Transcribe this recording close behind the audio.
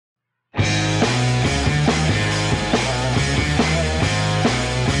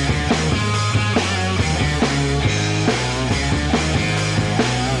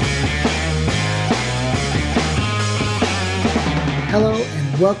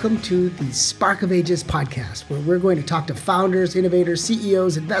welcome to the Spark of Ages podcast, where we're going to talk to founders, innovators,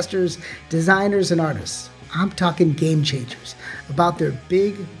 CEOs, investors, designers, and artists. I'm talking game changers about their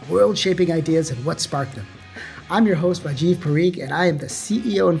big, world-shaping ideas and what sparked them. I'm your host, Rajiv Parikh, and I am the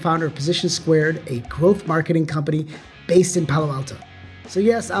CEO and founder of Position Squared, a growth marketing company based in Palo Alto. So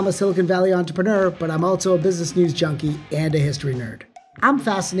yes, I'm a Silicon Valley entrepreneur, but I'm also a business news junkie and a history nerd. I'm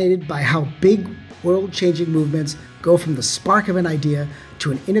fascinated by how big, world-changing movements go from the spark of an idea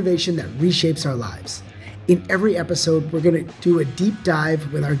to an innovation that reshapes our lives. In every episode, we're going to do a deep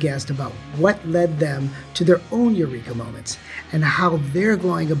dive with our guest about what led them to their own eureka moments and how they're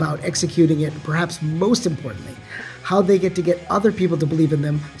going about executing it, and perhaps most importantly, how they get to get other people to believe in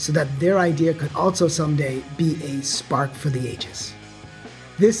them so that their idea could also someday be a spark for the ages.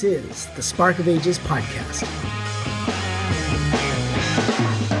 This is the Spark of Ages podcast.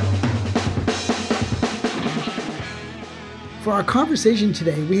 For our conversation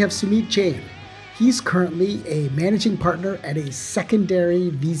today, we have Sumeet Jain. He's currently a managing partner at a secondary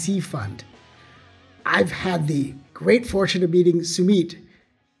VC fund. I've had the great fortune of meeting Sumeet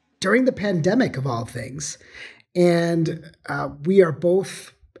during the pandemic, of all things, and we are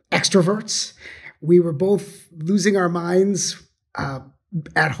both extroverts. We were both losing our minds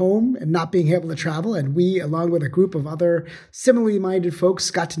at home and not being able to travel, and we, along with a group of other similarly minded folks,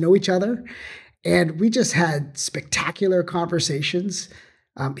 got to know each other. And we just had spectacular conversations.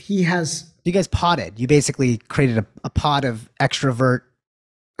 You guys podded. You basically created a pod of extrovert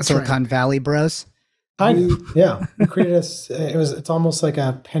Silicon Valley bros. Kind of, yeah. We created it's almost like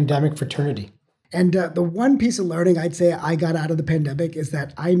a pandemic fraternity. And the one piece of learning I'd say I got out of the pandemic is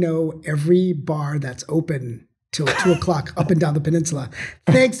that I know every bar that's open till 2 o'clock up and down the peninsula,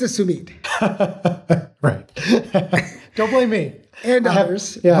 thanks to Sumeet. Right. Don't blame me. And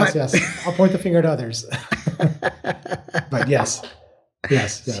others. Yes. I'll point the finger at others. But yes.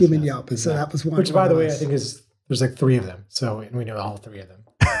 Human Yelp. Exactly. So that was one. Which, by the way, I think there's like 3 of them. So we know all 3 of them.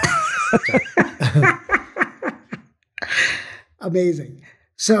 Amazing.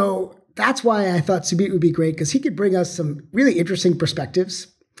 So that's why I thought Sumeet would be great, because he could bring us some really interesting perspectives.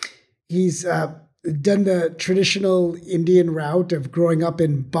 He's done the traditional Indian route of growing up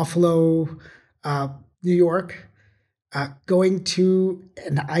in Buffalo, New York, going to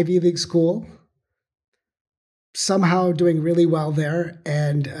an Ivy League school, somehow doing really well there,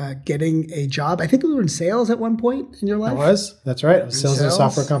 and getting a job. I think we were in sales at one point in your life. That's right. I was sales at a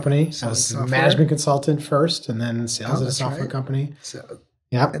software company. I was a management consultant first, and then sales at a software company. So,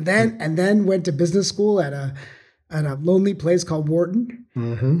 yeah, and then went to business school at a lonely place called Wharton.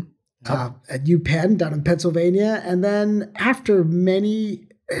 Mm-hmm. At UPenn down in Pennsylvania. And then after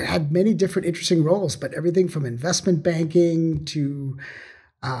had many different interesting roles, but everything from investment banking to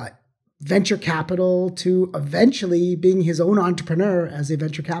venture capital to eventually being his own entrepreneur as a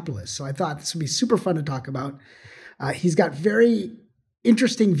venture capitalist. So I thought this would be super fun to talk about. He's got very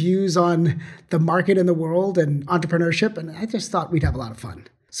interesting views on the market and the world and entrepreneurship. And I just thought we'd have a lot of fun.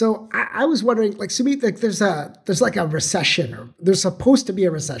 So I was wondering, like, Sumeet, like there's like a recession, or there's supposed to be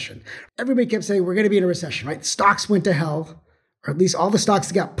a recession. Everybody kept saying we're going to be in a recession, right? Stocks went to hell, or at least all the stocks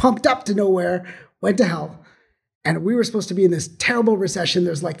that got pumped up to nowhere went to hell. And we were supposed to be in this terrible recession.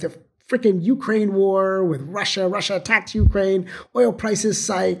 There's like the freaking Ukraine war with Russia. Russia attacked Ukraine. Oil prices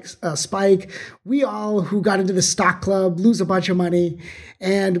spike. We all who got into the stock club lose a bunch of money.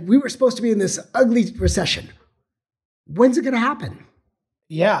 And we were supposed to be in this ugly recession. When's it going to happen?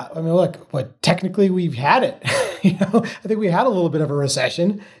 Yeah, I mean, look, but technically we've had it. I think we had a little bit of a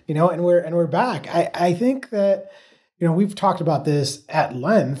recession, and we're back. I think that, we've talked about this at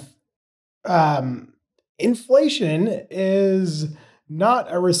length. Inflation is not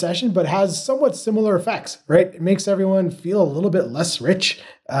a recession, but has somewhat similar effects, right? It makes everyone feel a little bit less rich.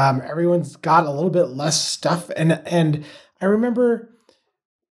 Everyone's got a little bit less stuff. And I remember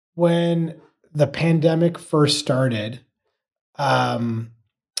when the pandemic first started,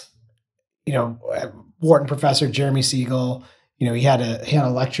 Wharton professor Jeremy Siegel, he had a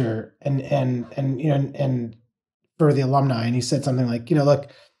lecture and for the alumni, and he said something like,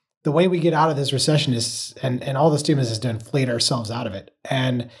 look, the way we get out of this recession is, and all the stimulus is to inflate ourselves out of it.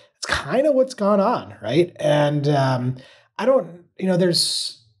 And it's kind of what's gone on, right? And I don't,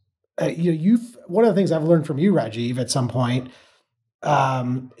 there's, one of the things I've learned from you, Rajiv, at some point,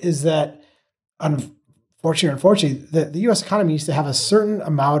 is that unfortunately, the U.S. economy used to have a certain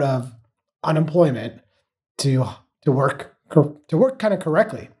amount of unemployment to work kind of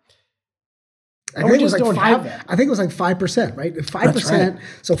correctly. I think it was like 5. I think it was like 5%, right? 5%. Right.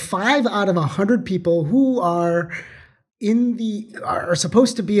 So 5 out of 100 people who are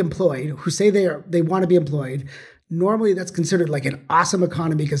supposed to be employed, who say they want to be employed, normally that's considered like an awesome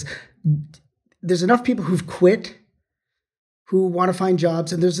economy because there's enough people who've quit, who want to find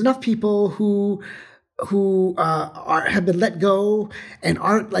jobs, and there's enough people who have been let go and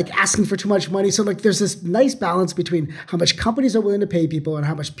aren't like asking for too much money. So like there's this nice balance between how much companies are willing to pay people and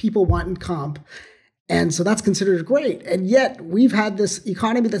how much people want in comp. And so that's considered great. And yet we've had this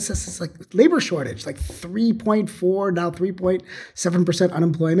economy that says it's like labor shortage, like 3.4, now 3.7%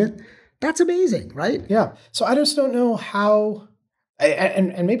 unemployment. That's amazing, right? Yeah. So I just don't know how,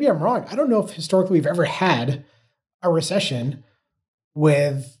 and maybe I'm wrong. I don't know if historically we've ever had a recession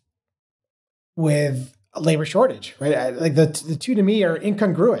with a labor shortage, right? Like the two to me are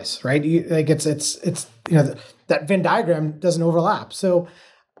incongruous, right? Like it's that Venn diagram doesn't overlap. So,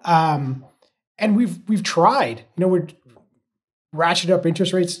 and we've tried, we're ratcheted up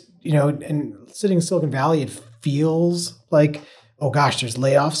interest rates, and sitting in Silicon Valley, it feels like, oh gosh, there's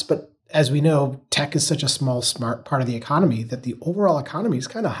layoffs. But as we know, tech is such a smart part of the economy that the overall economy is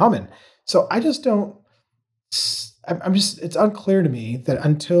kind of humming. So I just don't, it's unclear to me that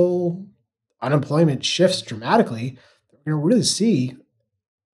until unemployment shifts dramatically, we're going to really see,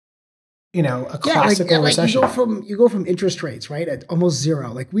 a classical recession. You go from interest rates, right, at almost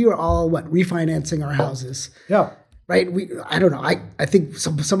zero. Like we were all refinancing our houses. Yeah. Right. I don't know. I think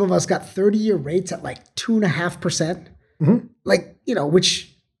some of us got 30-year rates at like 2.5%. Mm-hmm. Like,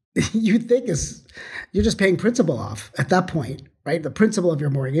 which you think is, you're just paying principal off at that point, right? The principal of your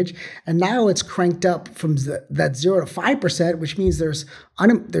mortgage. And now it's cranked up from that 0 to 5%, which means there's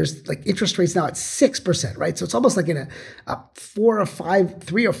like interest rates now at 6%, right? So it's almost like in a 3 or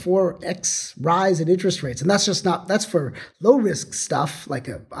 4x rise in interest rates. And that's for low risk stuff like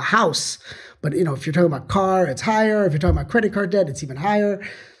a house. But, if you're talking about car, it's higher. If you're talking about credit card debt, it's even higher.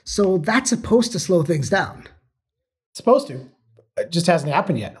 So that's supposed to slow things down. It's supposed to. It just hasn't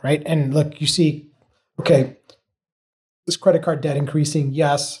happened yet, right? And look, you see, okay, this credit card debt increasing,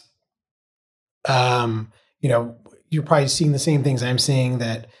 yes. You're probably seeing the same things I'm seeing,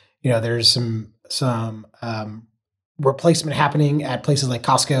 that, there's some replacement happening at places like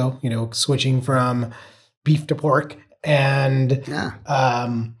Costco, switching from beef to pork, and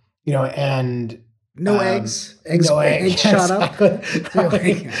and no eggs. Eggs shot up.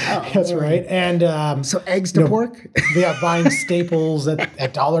 That's right. And so eggs to pork. Yeah, buying staples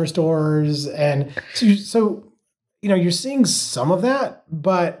at dollar stores, and so you're seeing some of that,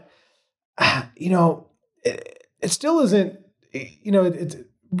 but it still isn't.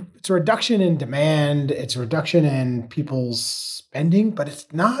 It's a reduction in demand. It's a reduction in people's spending, but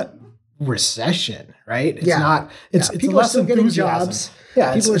it's not recession, right? It's not. It's people less are still getting enthusiasm. jobs.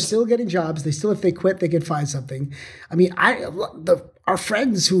 Yeah, people are still getting jobs. They still, if they quit, they can find something. I mean, our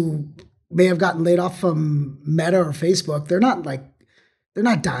friends who may have gotten laid off from Meta or Facebook, they're not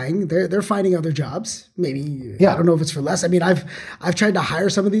dying. They're finding other jobs. Maybe I don't know if it's for less. I mean, I've tried to hire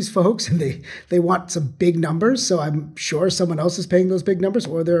some of these folks, and they want some big numbers. So I'm sure someone else is paying those big numbers,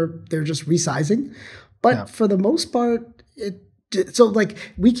 or they're just resizing. But for the most part, so like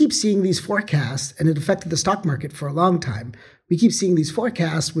we keep seeing these forecasts, and it affected the stock market for a long time. We keep seeing these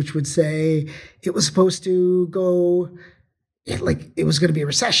forecasts, which would say it was supposed to go, like it was going to be a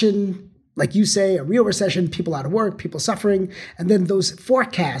recession, like you say, a real recession, people out of work, people suffering. And then those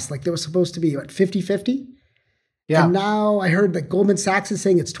forecasts, like they were supposed to be 50-50. Yeah. And now I heard that Goldman Sachs is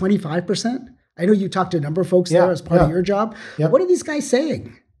saying it's 25%. I know you talked to a number of folks there as part of your job. Yep. What are these guys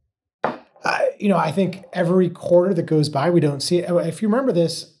saying? I think every quarter that goes by, we don't see it. If you remember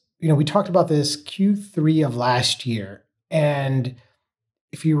this, we talked about this Q3 of last year. And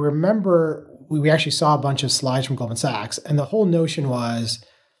if you remember, we actually saw a bunch of slides from Goldman Sachs. And the whole notion was,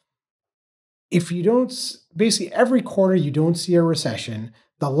 if you don't, basically every quarter you don't see a recession,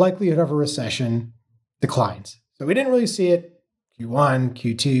 the likelihood of a recession declines. So we didn't really see it Q1,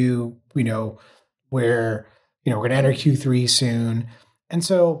 Q2, where, we're going to enter Q3 soon. And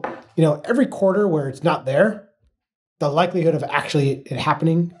so, every quarter where it's not there, the likelihood of actually it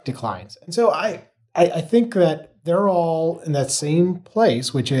happening declines. And so I think that they're all in that same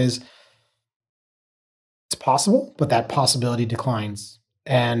place, which is it's possible, but that possibility declines.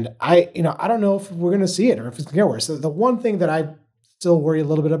 And I don't know if we're going to see it or if it's going to get worse. So the one thing that I still worry a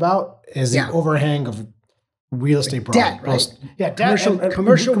little bit about is the overhang of real estate debt, right? Debt,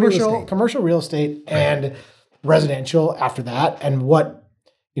 commercial real estate and residential after that. And what,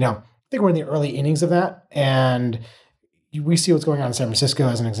 I think we're in the early innings of that. And we see what's going on in San Francisco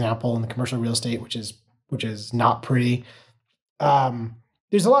as an example in the commercial real estate, which is not pretty.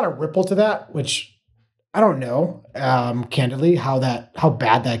 There's a lot of ripple to that, which I don't know, candidly, how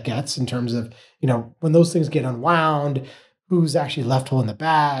bad that gets in terms of, when those things get unwound, who's actually left holding the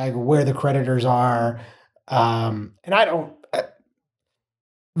bag, where the creditors are. And I don't.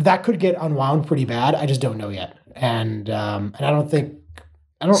 That could get unwound pretty bad. I just don't know yet, and I don't think.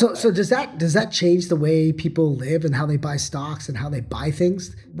 I don't. So does that change the way people live and how they buy stocks and how they buy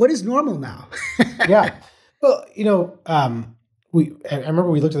things? What is normal now? Yeah. Well, I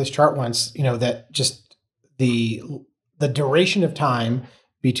remember we looked at this chart once. That just the duration of time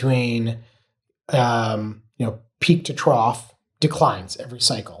between peak to trough declines every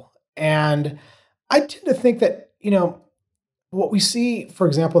cycle, and I tend to think that what we see, for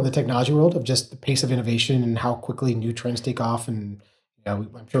example, in the technology world of just the pace of innovation and how quickly new trends take off, and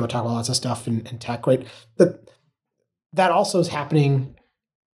I'm sure we'll talk about lots of stuff in tech, right? That also is happening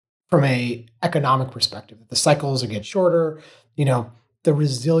from a economic perspective. The cycles are getting shorter, the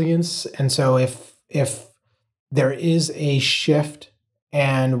resilience, and so if there is a shift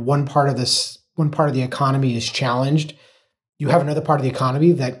and one part of the economy is challenged, you have another part of the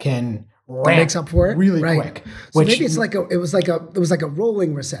economy that can makes up for it really quick. So maybe it's it was like a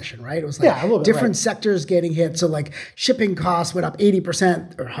rolling recession, right? It was like a little bit, different sectors getting hit. So like shipping costs went up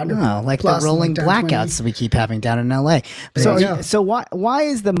 80% or 100%. Like the rolling blackouts we keep having down in LA. So why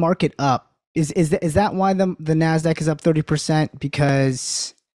is the market up? Is that why the Nasdaq is up 30%?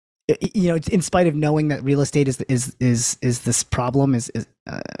 Because in spite of knowing that real estate is this problem,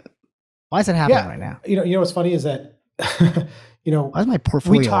 why is it happening right now? What's funny is that why is my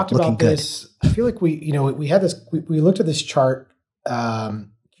portfolio we talked about good? this. I feel like we had this. We looked at this chart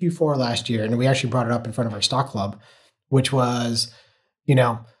Q4 last year, and we actually brought it up in front of our stock club, which was,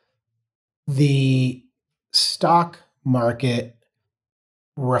 the stock market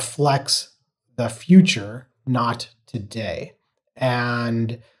reflects the future, not today.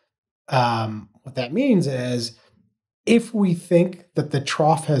 And what that means is, if we think that the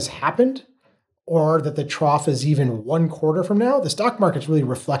trough has happened, or that the trough is even 1 quarter from now, the stock market's really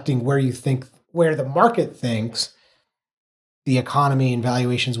reflecting where the market thinks the economy and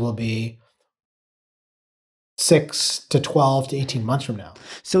valuations will be 6 to 12 to 18 months from now.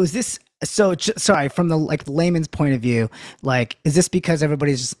 So sorry, from the layman's point of view, is this because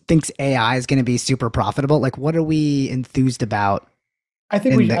everybody just thinks AI is going to be super profitable? What are we enthused about? I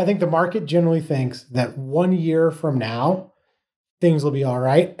think the market generally thinks that 1 year from now, things will be all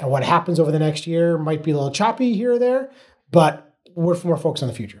right. And what happens over the next year might be a little choppy here or there, but we're more focused on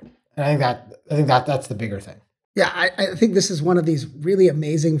the future. And I think that's the bigger thing. Yeah, I think this is one of these really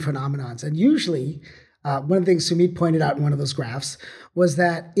amazing phenomenons. And usually, one of the things Sumeet pointed out in one of those graphs was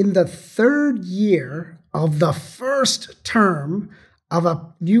that in the 3rd year of the first term of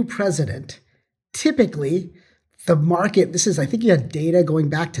a new president, typically the market, I think you had data going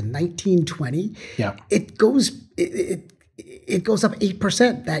back to 1920. Yeah. It goes up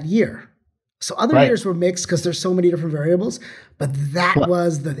 8% that year. So other years were mixed because there's so many different variables, but that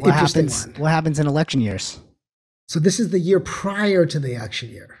was the interesting one. What happens in election years? So this is the year prior to the election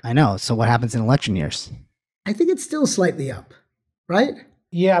year. I know. So what happens in election years? I think it's still slightly up, right?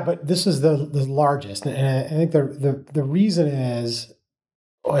 Yeah, but this is the largest. And I think the reason is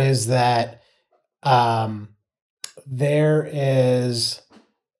that there is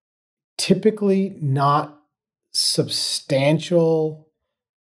typically not substantial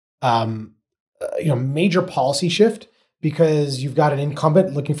major policy shift, because you've got an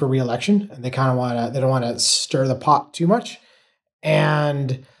incumbent looking for re-election, and they don't want to stir the pot too much,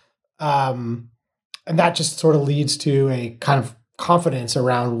 and that just sort of leads to a kind of confidence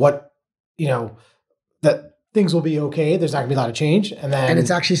around what that things will be okay. There's not going to be a lot of change, and it's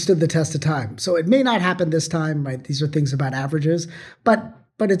actually stood the test of time. So it may not happen this time, right? These are things about averages, but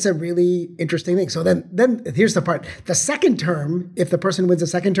it's a really interesting thing. So then here's the part: the second term, if the person wins the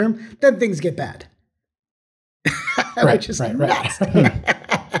second term, then things get bad. Which is nuts.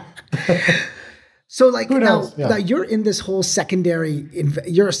 So now you're in this whole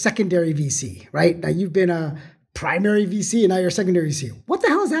you're a secondary VC, right? Now you've been a primary VC and now you're a secondary VC. What the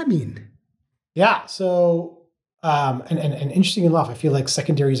hell does that mean? Yeah. So, and interesting enough, I feel like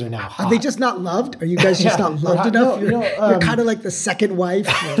secondaries are now hot. Are they just not loved? Are you guys just not loved enough? You're kind of like the second wife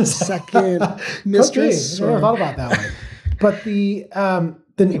or the second mistress. I never thought about that one. But the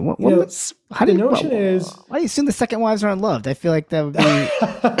notion is, why do you assume the second wives are unloved? I feel like that would be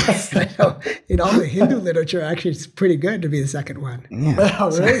in all the Hindu literature. Actually, it's pretty good to be the second one. Yeah.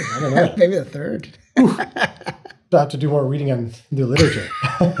 Oh, really? I don't know. Maybe the third. I'll have to do more reading on Hindu literature.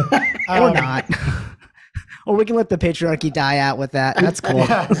 Or not. Or we can let the patriarchy die out with that. That's cool.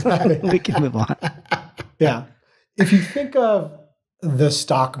 Yeah, exactly. We can move on. Yeah. If you think of the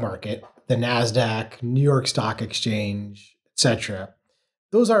stock market, the NASDAQ, New York Stock Exchange, etc.,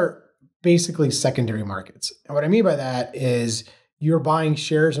 those are basically secondary markets. And what I mean by that is you're buying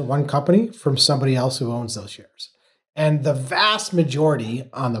shares in one company from somebody else who owns those shares. And the vast majority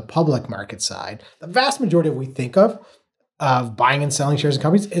on the public market side, the vast majority of what we think of buying and selling shares in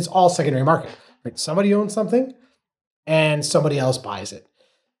companies, it's all secondary market. Right? Somebody owns something and somebody else buys it.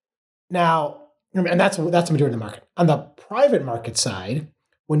 Now, and that's the majority of the market. On the private market side,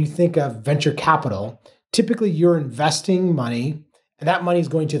 when you think of venture capital, typically you're investing money and that money is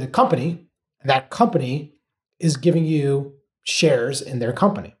going to the company, and that company is giving you shares in their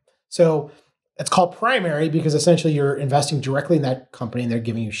company. So it's called primary because essentially you're investing directly in that company and they're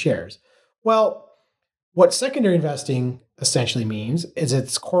giving you shares. Well, what secondary investing essentially means is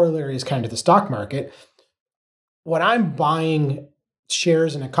its corollary is kind of the stock market. When I'm buying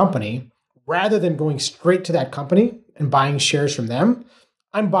shares in a company, rather than going straight to that company and buying shares from them,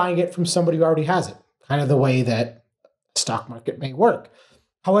 I'm buying it from somebody who already has it, kind of the way that stock market may work.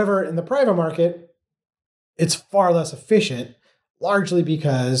 However, in the private market, it's far less efficient, largely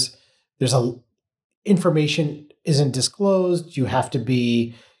because information isn't disclosed. You have to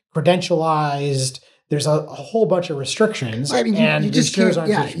be credentialized. There's a whole bunch of restrictions. I mean, you just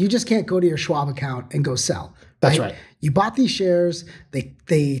can't go to your Schwab account and go sell. That's right. You bought these shares.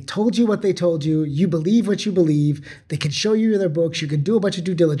 They told you what they told you. You believe what you believe. They can show you their books. You can do a bunch of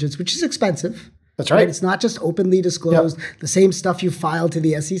due diligence, which is expensive. That's right. It's not just openly disclosed. Yep. The same stuff you filed to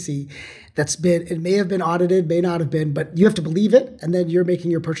the SEC. It may have been audited, may not have been, but you have to believe it, and then you're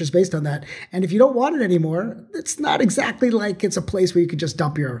making your purchase based on that. And if you don't want it anymore, it's not exactly like it's a place where you could just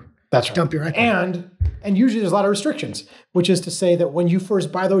dump your equity. And usually there's a lot of restrictions, which is to say that when you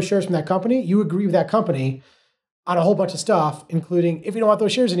first buy those shares from that company, you agree with that company on a whole bunch of stuff, including if you don't want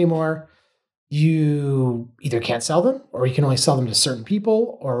those shares anymore, you either can't sell them or you can only sell them to certain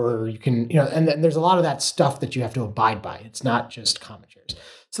people, or you can, and there's a lot of that stuff that you have to abide by. It's not just common shares.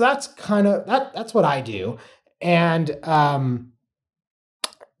 So that's kind of, that's what I do. And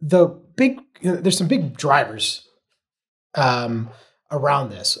there's some big drivers around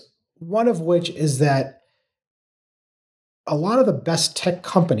this. One of which is that a lot of the best tech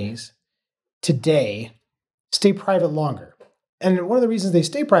companies today stay private longer. And one of the reasons they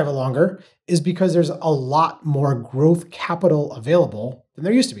stay private longer is because there's a lot more growth capital available than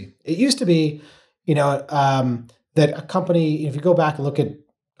there used to be. It used to be, that a company, if you go back and look at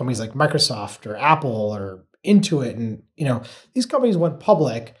companies like Microsoft or Apple or Intuit, and, these companies went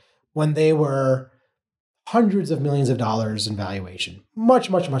public when they were hundreds of millions of dollars in valuation, much,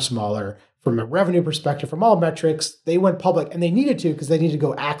 much, much smaller from a revenue perspective, from all metrics. They went public and they needed to because they needed to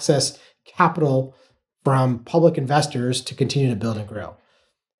go access capital from public investors to continue to build and grow.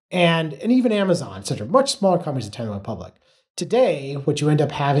 And even Amazon, et cetera, much smaller companies at the time they went public. Today, what you end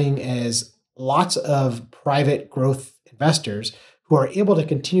up having is lots of private growth investors who are able to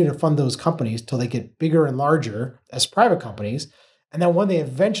continue to fund those companies till they get bigger and larger as private companies. And then when they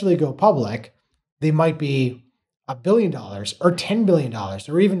eventually go public, they might be $1 billion or $10 billion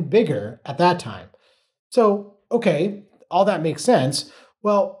or even bigger at that time. So, okay, all that makes sense.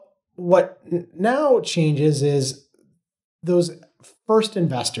 Well, what now changes is those first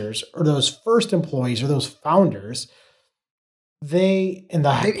investors or those first employees or those founders, they've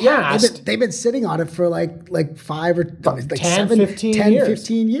been sitting on it for like 5 or like 10,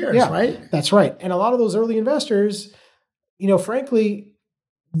 15 years, yeah, right? That's right. And a lot of those early investors, frankly,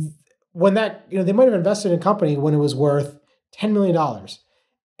 when that, they might have invested in a company when it was worth $10 million.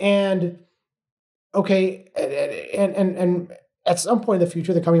 And okay, and at some point in the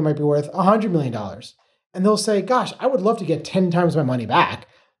future, the company might be worth $100 million. And they'll say, gosh, I would love to get 10 times my money back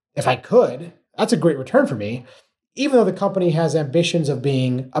if I could. That's a great return for me. Even though the company has ambitions of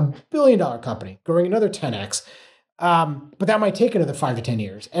being $1 billion company, growing another 10x. But that might take another 5 to 10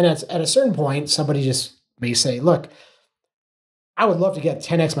 years. And at a certain point, somebody just may say, look, I would love to get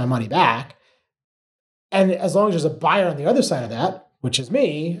 10x my money back. And as long as there's a buyer on the other side of that, which is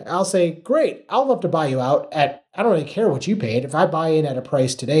me, I'll say, great, I'll love to buy you out at, I don't really care what you paid. If I buy in at a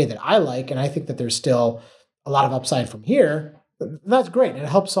price today that I like, and I think that there's still a lot of upside from here, that's great. And it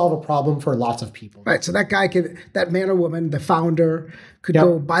helps solve a problem for lots of people. Right. So that man or woman, the founder, could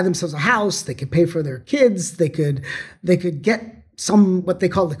go buy themselves a house. They could pay for their kids. They could get some, what they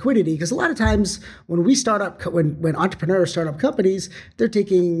call liquidity. Because a lot of times when entrepreneurs start up companies, they're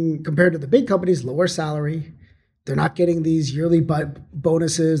taking, compared to the big companies, lower salary. They're not getting these yearly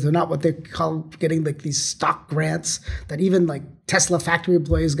bonuses. They're not what they call getting like these stock grants that even like Tesla factory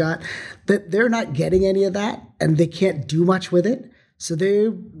employees got. That they're not getting any of that, and they can't do much with it. So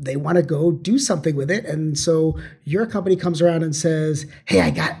they want to go do something with it. And so your company comes around and says, "Hey,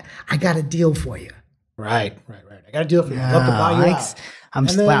 I got a deal for you." Right. I got a deal for you. I'd love to buy you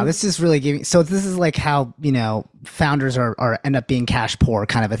out. Wow, this is really giving. So this is like how, founders are end up being cash poor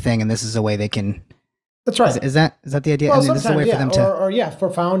kind of a thing. And this is a way they can. That's right. Is that the idea? Well, and this is a way for them to. For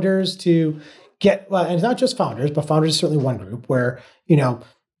founders to get, well, and it's not just founders, but founders is certainly one group where,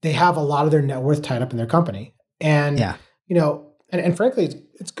 they have a lot of their net worth tied up in their company. And, and frankly,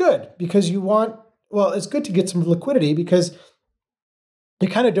 it's good because it's good to get some liquidity because you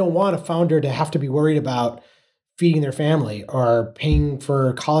kind of don't want a founder to have to be worried about feeding their family or paying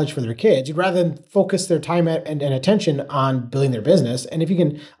for college for their kids. You'd rather focus their time and attention on building their business. And if you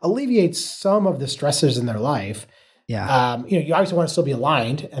can alleviate some of the stresses in their life, you obviously want to still be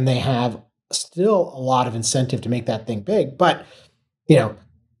aligned and they have still a lot of incentive to make that thing big. But,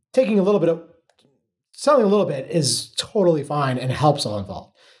 selling a little bit is totally fine and helps all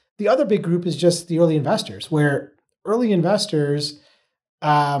involved. The other big group is just the early investors, where early investors,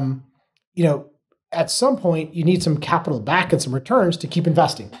 at some point you need some capital back and some returns to keep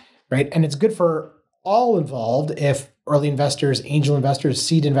investing, right? And it's good for all involved if early investors, angel investors,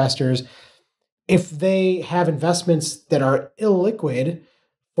 seed investors, if they have investments that are illiquid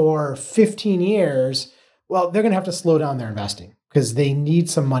for 15 years, well, they're going to have to slow down their investing because they need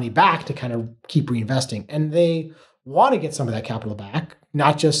some money back to kind of keep reinvesting. And they want to get some of that capital back,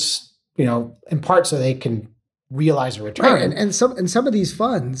 not just, in part so they can realize a return. Right. And some of these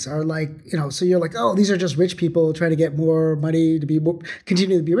funds are like, so you're like, oh, these are just rich people trying to get more money to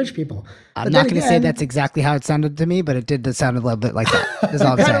continue to be rich people. I'm not going to say that's exactly how it sounded to me, but it did sound a little bit like that. That's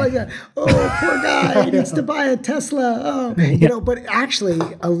all I'm saying. Like that. Oh, poor guy, he needs to buy a Tesla. Oh, but actually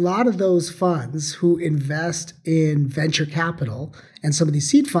a lot of those funds who invest in venture capital and some of these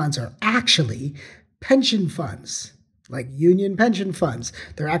seed funds are actually pension funds. Like union pension funds.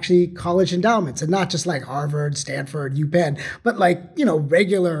 They're actually college endowments and not just like Harvard, Stanford, UPenn, but like,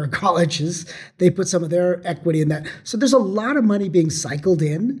 regular colleges. They put some of their equity in that. So there's a lot of money being cycled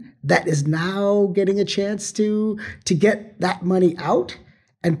in that is now getting a chance to get that money out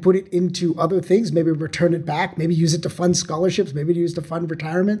and put it into other things, maybe return it back, maybe use it to fund scholarships, maybe to use to fund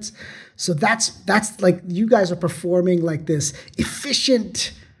retirements. So that's like you guys are performing like this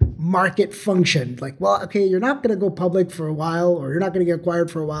efficient market function. Like, well, okay, you're not going to go public for a while, or you're not going to get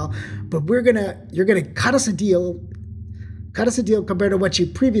acquired for a while, but you're going to cut us a deal compared to what you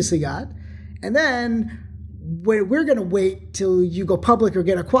previously got. And then we're going to wait till you go public or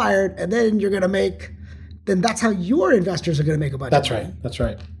get acquired. And then then that's how your investors are going to make a bunch of money. That's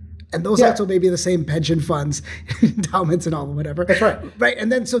right. And those also may be the same pension funds, endowments and all whatever. That's right. Right.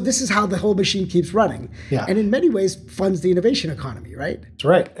 And then, so this is how the whole machine keeps running. Yeah. And in many ways funds the innovation economy, right? That's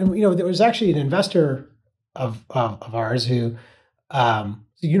right. And, there was actually an investor of ours who, the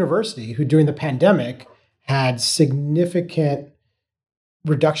university, who during the pandemic had significant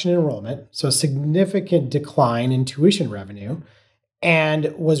reduction in enrollment, so significant decline in tuition revenue,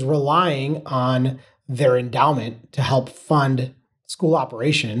 and was relying on their endowment to help fund school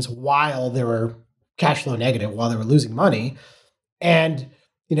operations while they were cash flow negative, while they were losing money, and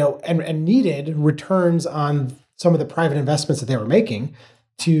needed returns on some of the private investments that they were making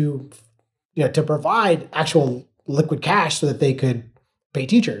to provide actual liquid cash so that they could pay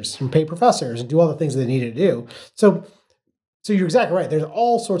teachers and pay professors and do all the things that they needed to do. So you're exactly right. There's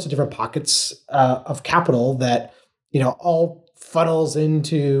all sorts of different pockets of capital that all funnels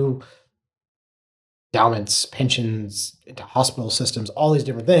into endowments, pensions, into hospital systems, all these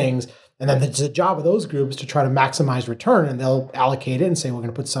different things. And then it's the job of those groups to try to maximize return, and they'll allocate it and say, we're going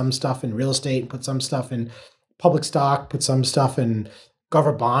to put some stuff in real estate, and put some stuff in public stock, put some stuff in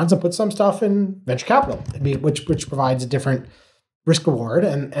government bonds, and put some stuff in venture capital, which provides a different risk reward.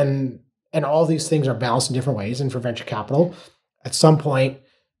 And all these things are balanced in different ways. And for venture capital, at some point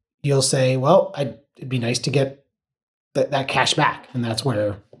you'll say, well, it'd be nice to get that cash back. And that's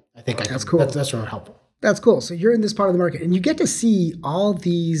where I think that's cool. That's where helpful. That's cool. So you're in this part of the market and you get to see all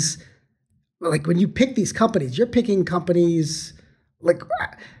these, like when you pick these companies, you're picking companies, like,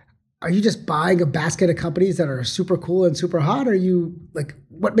 are you just buying a basket of companies that are super cool and super hot? Or are you like,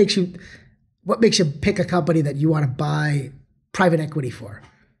 what makes you pick a company that you want to buy private equity for?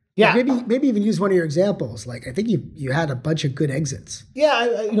 Yeah. Like maybe even use one of your examples. Like, I think you had a bunch of good exits.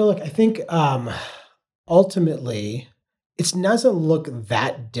 Yeah. I think ultimately it doesn't look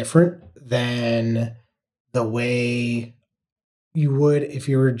that different than the way you would if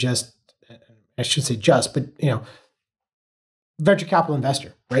you were just, I should say just, but venture capital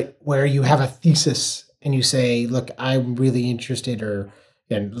investor, right? Where you have a thesis and you say, look, I'm really interested,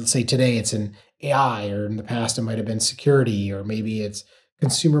 and let's say today it's in AI, or in the past it might have been security, or maybe it's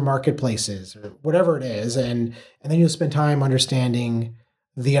consumer marketplaces, or whatever it is. And then you'll spend time understanding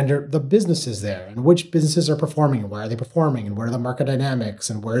the businesses there and which businesses are performing and why are they performing and what are the market dynamics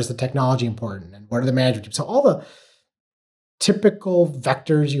and where is the technology important and what are the management teams. So all the typical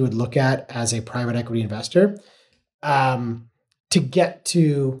vectors you would look at as a private equity investor to get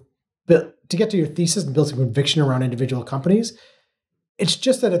to your thesis and build some conviction around individual companies. It's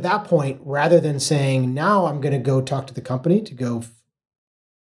just that at that point, rather than saying, now I'm going to go talk to the company to go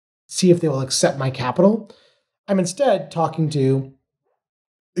see if they will accept my capital, I'm instead talking to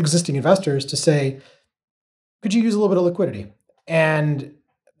existing investors to say, could you use a little bit of liquidity? And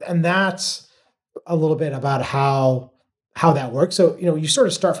that's a little bit about how that works. So, you sort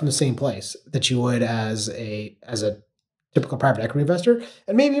of start from the same place that you would as a typical private equity investor,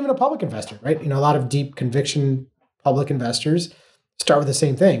 and maybe even a public investor, right? A lot of deep conviction public investors start with the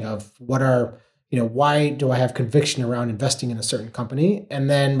same thing of why do I have conviction around investing in a certain company? And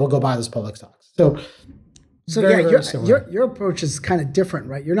then we'll go buy those public stocks. So very, your approach is kind of different,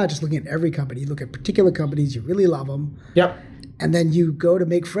 right? You're not just looking at every company. You look at particular companies, you really love them. Yep. And then you go to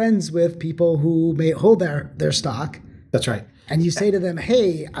make friends with people who may hold their stock. That's right. And you say to them,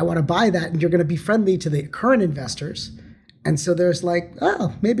 hey, I want to buy that. And you're going to be friendly to the current investors. And so there's like,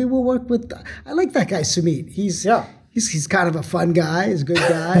 oh, maybe we'll work with, I like that guy, Sumeet. He's kind of a fun guy, he's a good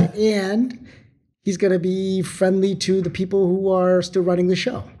guy, and he's going to be friendly to the people who are still running the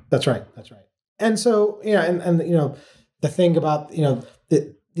show. That's right. And so, and the thing about,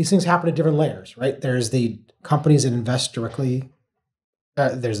 these things happen at different layers, right? There's the companies that invest directly.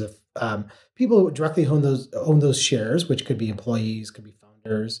 There's people who directly own those shares, which could be employees, could be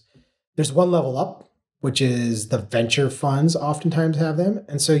founders. There's one level up, which is the venture funds oftentimes have them.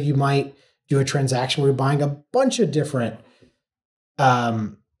 And so you might do a transaction where you're buying a bunch of different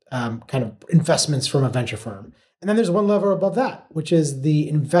kind of investments from a venture firm. And then there's one level above that, which is the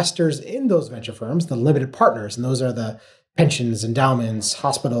investors in those venture firms, the limited partners. And those are the pensions, endowments,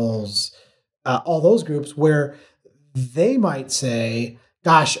 hospitals, all those groups where they might say,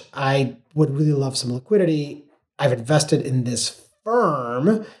 gosh, I would really love some liquidity. I've invested in this firm,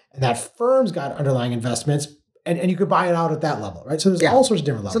 and that firm's got underlying investments, and you could buy it out at that level, right? So there's all sorts of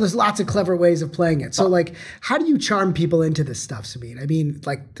different levels. So there's lots of clever ways of playing it. So like, how do you charm people into this stuff, Sumeet? I mean,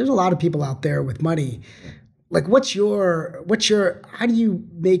 like, there's a lot of people out there with money. Like, how do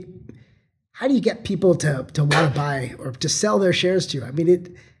you get people to want to buy or to sell their shares to you? I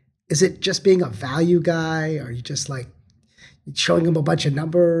mean, is it just being a value guy? Or are you just like showing them a bunch of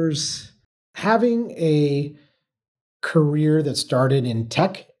numbers? Having a career that started in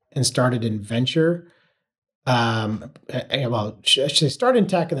tech and started in venture, she started in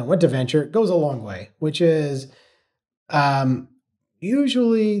tech and then went to venture, goes a long way, which is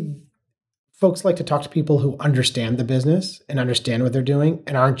usually folks like to talk to people who understand the business and understand what they're doing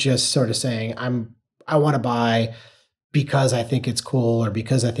and aren't just sort of saying, I want to buy because I think it's cool or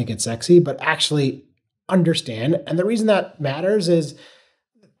because I think it's sexy, but actually understand. And the reason that matters is,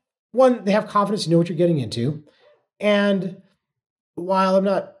 one, they have confidence, you know what you're getting into. And while I'm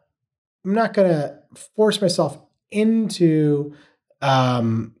not going to force myself into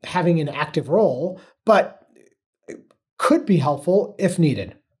having an active role, but it could be helpful if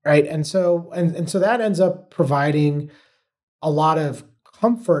needed. Right. And so that ends up providing a lot of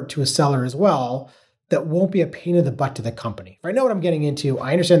comfort to a seller as well that won't be a pain in the butt to the company. If I know what I'm getting into,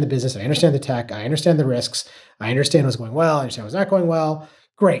 I understand the business, I understand the tech, I understand the risks, I understand what's going well, I understand what's not going well.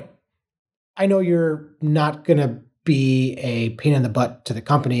 Great. I know you're not going to be a pain in the butt to the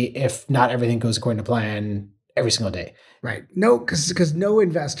company if not everything goes according to plan every single day. Right. No, because no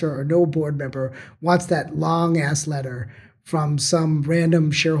investor or no board member wants that long ass letter from some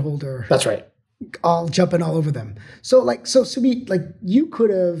random shareholder. That's right. All jumping all over them. So Sumeet, like, you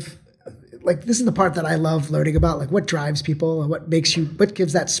could have, like, this is the part that I love learning about, like what drives people and what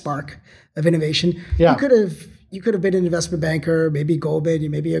gives that spark of innovation. Yeah. You could have been an investment banker, maybe Goldman,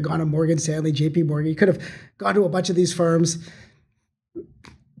 you maybe have gone to Morgan Stanley, JP Morgan. You could have gone to a bunch of these firms.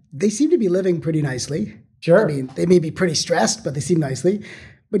 They seem to be living pretty nicely. Sure. I mean, they may be pretty stressed, but they seem nicely.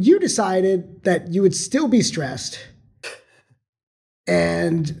 But you decided that you would still be stressed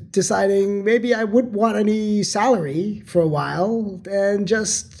and deciding maybe I wouldn't want any salary for a while, and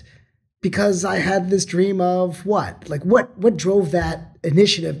just because I had this dream of what? Like what drove that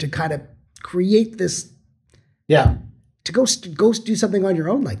initiative to kind of create this? Yeah. To go do something on your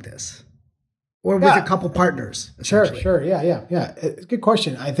own like this, or with a couple partners. Sure. Yeah. It's a good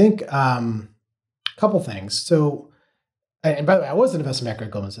question. I think a couple things. So, and by the way, I was an investment banker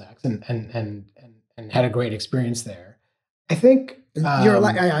at Goldman Sachs and had a great experience there. I think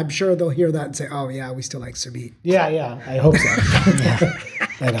I'm sure they'll hear that and say, "Oh yeah, we still like Sumeet." Yeah. I hope so.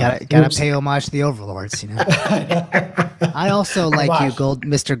 Gotta pay homage to the overlords, you know. I also like you,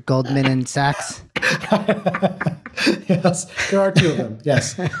 Mr. Goldman and Sachs. Yes, there are two of them.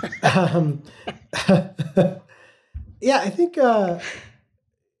 Yes. Yeah, I think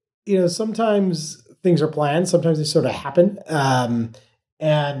sometimes things are planned, sometimes they sort of happen, and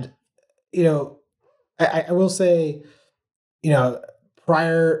I will say,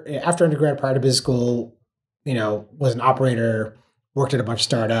 after undergrad, prior to business school, was an operator, worked at a bunch of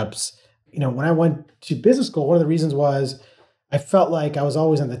startups. When I went to business school, one of the reasons was I felt like I was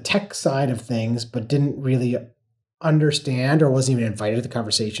always on the tech side of things, but didn't really understand or wasn't even invited to the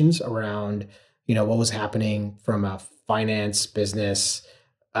conversations around, what was happening from a finance business,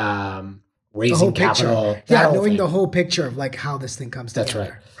 raising capital. Knowing the whole picture of like how this thing comes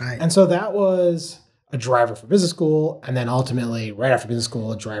together. That's right. And so that was a driver for business school. And then ultimately, right after business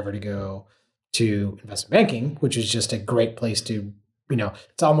school, a driver to go to investment banking, which is just a great place to,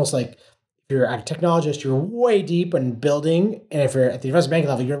 it's almost like if you're a technologist, you're way deep in building. And if you're at the investment banking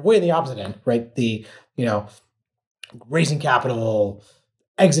level, you're way in the opposite end, right? The, raising capital,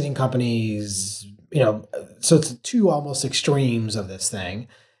 exiting companies, so it's two almost extremes of this thing.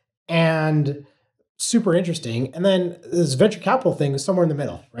 And super interesting. And then this venture capital thing is somewhere in the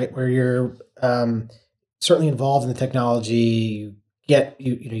middle, right? Where you're certainly involved in the technology.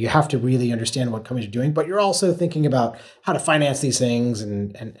 You have to really understand what companies are doing, but you're also thinking about how to finance these things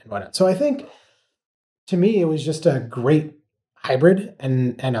and whatnot. So I think to me, it was just a great hybrid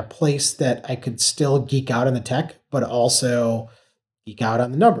and a place that I could still geek out on the tech, but also geek out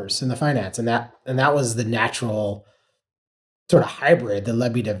on the numbers and the finance. And that was the natural sort of hybrid that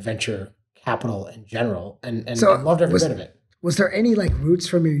led me to venture capital in general, and so I loved every bit of it. Was there any like roots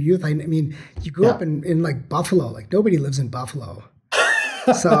from your youth? I mean, you grew up in like Buffalo. Like nobody lives in Buffalo.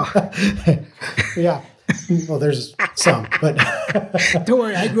 So yeah. Well, there's some, but don't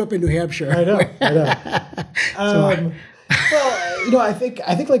worry. I grew up in New Hampshire. I know. Well, I think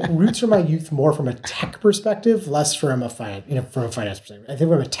like roots from my youth more from a tech perspective, less from a finance perspective. I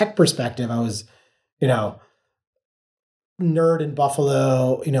think from a tech perspective, I was, nerd in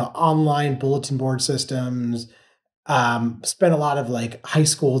Buffalo, online bulletin board systems, spent a lot of like high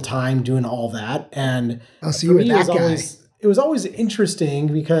school time doing all that. And so you were that guy. It was always interesting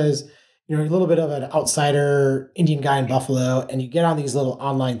because, you're a little bit of an outsider Indian guy in Buffalo, and you get on these little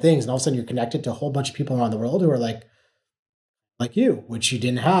online things and all of a sudden you're connected to a whole bunch of people around the world who are like you, which you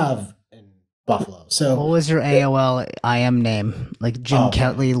didn't have in Buffalo. So what was your AOL IM name? Like Jim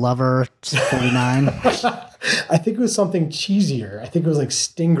Kelly Lover 49? I think it was something cheesier. I think it was like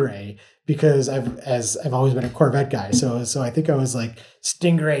Stingray, because I've always been a Corvette guy. So I think I was like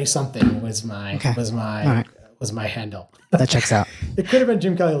Stingray something was my handle. That checks out. It could have been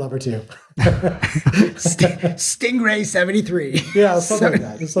Jim Kelly Lover too. Stingray 73. Yeah, something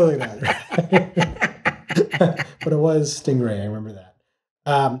like that. But it was Stingray. I remember that.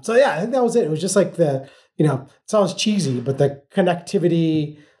 So yeah, I think that was it. It was just like it sounds cheesy, but the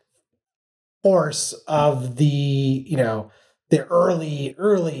connectivity force of the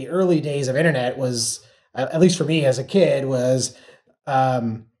early days of internet was, at least for me as a kid, was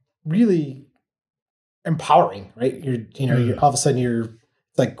really empowering, right? You're all of a sudden you're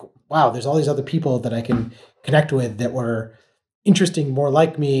like, wow, there's all these other people that I can connect with that were interesting, more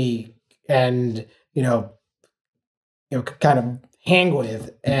like me, and kind of hang with,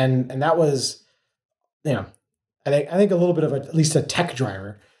 and that was, I think a little bit of at least a tech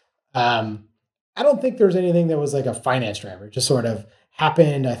driver. I don't think there was anything that was like a finance driver. It just sort of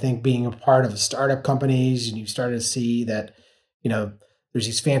happened. I think being a part of startup companies, and you started to see that, there's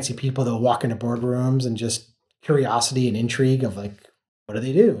these fancy people that will walk into boardrooms, and just curiosity and intrigue of like, what do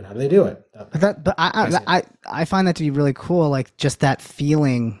they do and how do they do it? I find that to be really cool. Like just that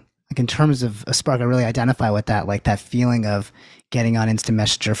feeling, like in terms of a spark, I really identify with that. Like that feeling of getting on Instant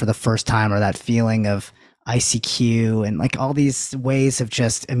Messenger for the first time, or that feeling of ICQ and like all these ways of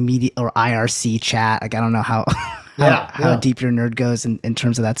just immediate, or IRC chat. Like I don't know how deep your nerd goes in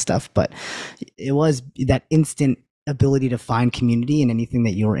terms of that stuff, but it was that instant ability to find community in anything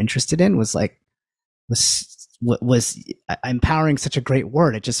that you were interested in was empowering. Such a great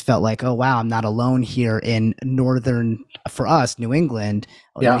word. It just felt like, oh wow, I'm not alone here in northern, for us, New England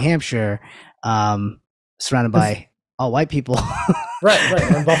or New Hampshire, surrounded by all white people.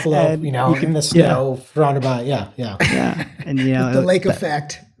 right. In Buffalo, and in the snow, surrounded by and the lake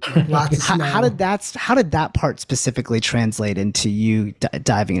effect. Lots of snow. How did that part specifically translate into you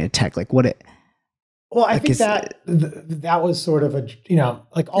diving into tech? Like Well, I think that was sort of a,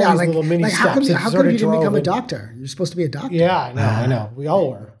 like all these little mini steps. How come you didn't become a doctor? You're supposed to be a doctor. Yeah, I know. We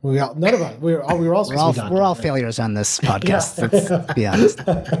all were. None of us. We were all supposed to be doctors. We're all failures on this podcast. Let's be honest.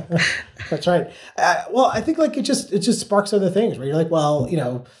 That's right. Well, I think like it just sparks other things where you're like, well,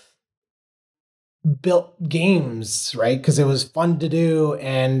 built games, right? Because it was fun to do,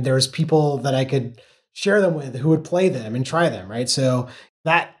 and there was people that I could share them with who would play them and try them, right? So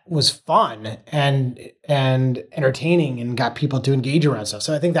that was fun and entertaining and got people to engage around stuff.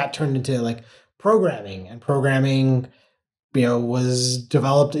 So I think that turned into like programming, and programming, was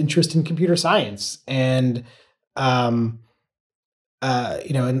developed interest in computer science and, in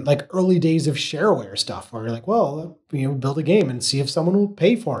like early days of shareware stuff where you're like, well, build a game and see if someone will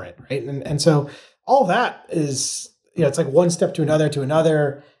pay for it. Right. And so all that is, it's like one step to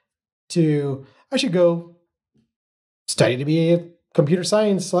another, I should go study to be a computer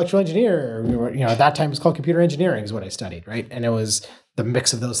science electrical engineer. At that time it was called computer engineering is what I studied. Right. And it was the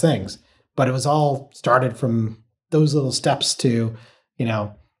mix of those things, but it was all started from those little steps to,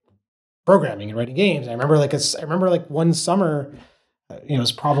 programming and writing games. I remember like one summer, it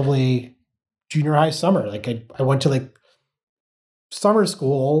was probably junior high summer. Like I went to like summer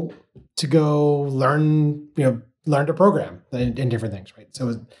school to go learn to program in different things. Right. So it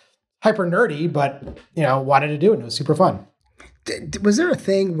was hyper nerdy, but, wanted to do it. And it was super fun. Was there a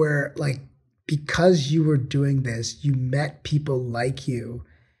thing where, like, because you were doing this, you met people like you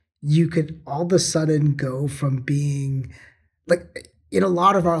could all of a sudden go from being, like, in a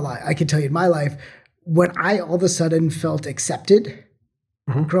lot of our life, I can tell you in my life, when I all of a sudden felt accepted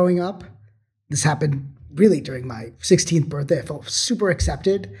growing up, this happened really during my 16th birthday. I felt super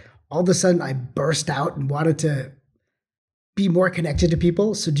accepted. All of a sudden, I burst out and wanted to be more connected to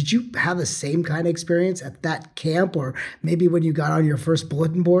people. So did you have the same kind of experience at that camp, or maybe when you got on your first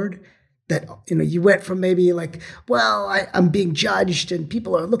bulletin board, that, you went from maybe like, well, I'm being judged and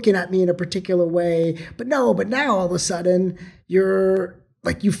people are looking at me in a particular way, but now all of a sudden you're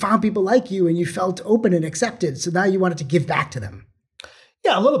like, you found people like you and you felt open and accepted. So now you wanted to give back to them.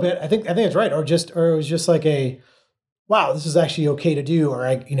 Yeah, a little bit. I think that's right. Or it was just like wow, this is actually okay to do. Or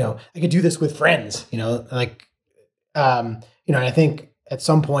I could do this with friends, and I think at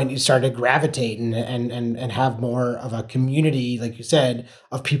some point you start to gravitate and have more of a community, like you said,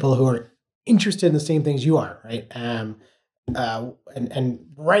 of people who are interested in the same things you are, right? And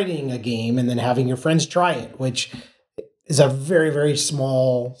writing a game and then having your friends try it, which is a very, very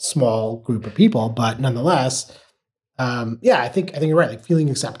small group of people, but nonetheless, I think you're right. Like feeling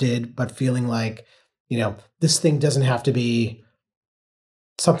accepted, but feeling like, this thing doesn't have to be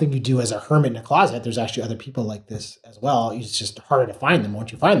something you do as a hermit in a closet. There's actually other people like this as well. It's just harder to find them.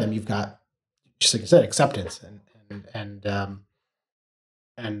 Once you find them, you've got, just like I said, acceptance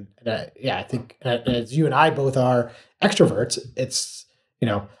I think as you and I both are extroverts, it's,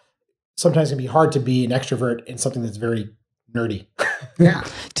 sometimes it can be hard to be an extrovert in something that's very nerdy. Yeah.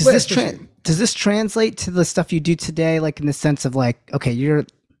 Does this translate to the stuff you do today? Like in the sense of like, okay,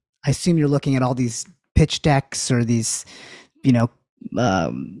 I assume you're looking at all these pitch decks or these,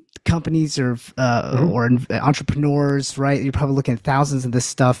 companies or entrepreneurs, right? You're probably looking at thousands of this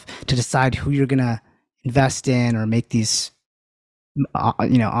stuff to decide who you're going to invest in or make these,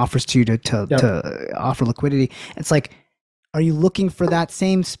 offers to you to offer liquidity. It's like, are you looking for that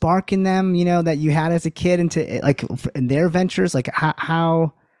same spark in them, that you had as a kid into like in their ventures? Like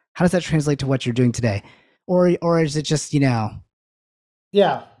how does that translate to what you're doing today? Or is it just,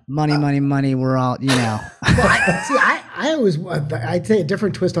 money. We're all, Well, I always, I'd say a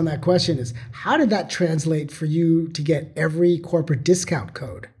different twist on that question is, how did that translate for you to get every corporate discount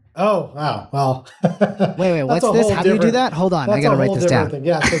code? Oh, wow. Well, wait, what's this? How do you do that? Hold on. I got to write this down. Thing.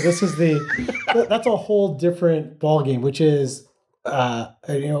 Yeah. So this is that's a whole different ballgame, which is, we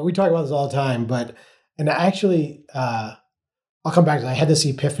talk about this all the time, and actually, I'll come back to that. I had this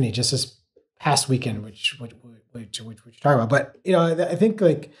epiphany just this past weekend, which we talk about, but I think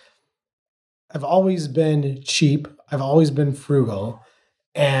like I've always been cheap. I've always been frugal,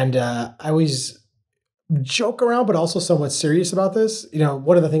 and I always joke around, but also somewhat serious about this.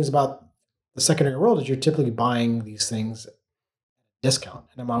 One of the things about the secondary world is you're typically buying these things at a discount,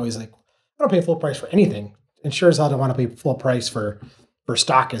 and I'm always like, I don't pay full price for anything, and sure as hell don't want to pay full price for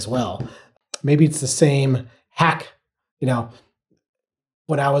stock as well. Maybe it's the same hack.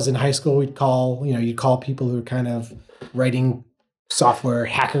 When I was in high school, you'd call people who are kind of writing software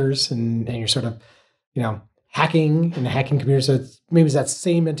hackers, and you're sort of, hacking computers. So maybe it's that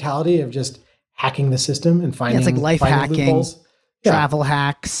same mentality of just hacking the system and finding, it's like life hacking, loopholes. Travel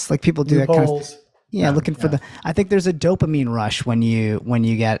hacks. Like people do loopholes. That kind of, looking for I think there's a dopamine rush when you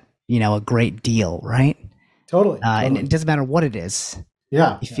get, a great deal, right? Totally. And it doesn't matter what it is.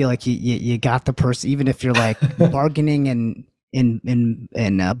 Yeah. You feel like you got the person, even if you're like bargaining in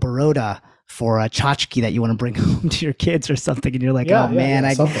Baroda for a tchotchke that you want to bring home to your kids or something, and you're like,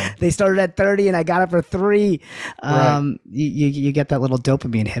 they started at 30 and I got it for 3. Right. You get that little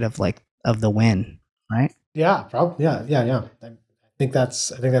dopamine hit of the win, right? Yeah, probably. Yeah. I think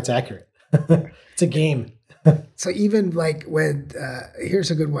that's accurate. It's a game. So even like when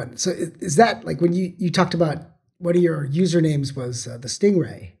here's a good one. So is that like when you talked about one of your usernames was the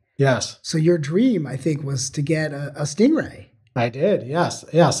Stingray? Yes. So your dream, I think, was to get a Stingray. I did. Yes.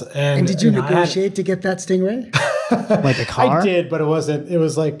 And did you negotiate to get that Stingray? Like a car? I did, but it wasn't. It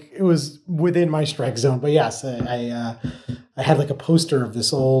was within my strike zone. But yes, I had like a poster of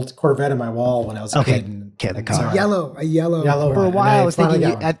this old Corvette on my wall when I was a kid. Okay, the car. A yellow. For a while, I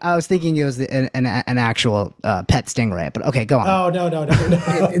was thinking it was an actual pet Stingray. But okay, go on. Oh no.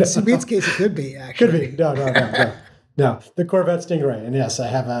 In Sumeet's case, it could be actually. Could be. No. The Corvette Stingray, and yes, I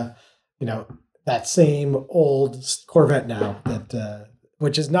have that same old Corvette now that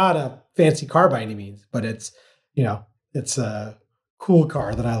which is not a fancy car by any means, but it's a cool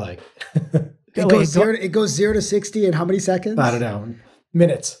car that I like. It goes 0 to 60 in how many seconds? I don't know.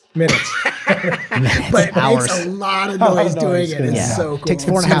 Minutes. But it makes a lot of noise doing it. It's so cool. It takes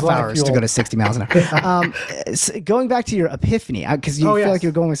 4.5 hours to go to 60 miles an hour. So going back to your epiphany, because you feel like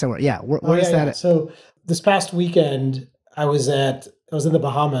you're going somewhere. Yeah. Where is that? So this past weekend, I was in the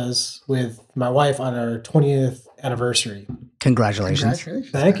Bahamas with my wife on our 20th anniversary. Congratulations.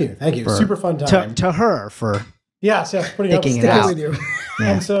 Thank you. Super fun time. To her for putting up it out with you.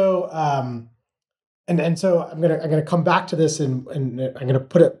 And so and so I'm gonna come back to this and I'm gonna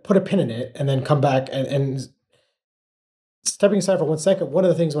put a pin in it and then come back and stepping aside for 1 second. One of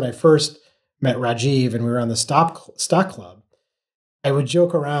the things when I first met Rajiv and we were on the stock club, I would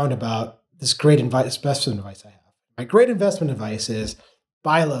joke around about this great investment advice I have. My great investment advice is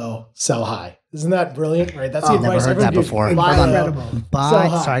buy low, sell high. Isn't that brilliant? Right? That's the advice. Never heard that before. Buy low.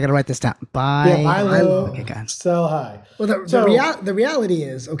 Sorry, I got to write this down. Buy low, okay, sell high. Well, the reality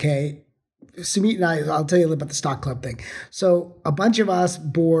is, okay, Sumeet and I, I'll tell you a little about the stock club thing. So a bunch of us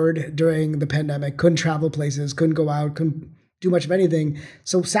bored during the pandemic, couldn't travel places, couldn't go out, couldn't do much of anything.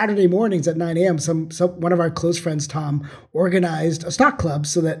 So Saturday mornings at 9 a.m., one of our close friends, Tom, organized a stock club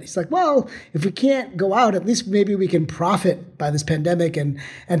so that he's like, well, if we can't go out, at least maybe we can profit by this pandemic and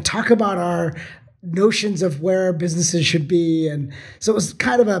talk about our notions of where our businesses should be. And so it was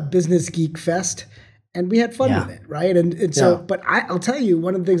kind of a business geek fest. And we had fun with it, right? And so, but I'll tell you,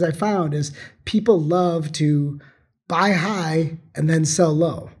 one of the things I found is people love to buy high and then sell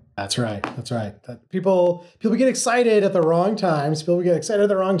low. That's right. People get excited at the wrong times.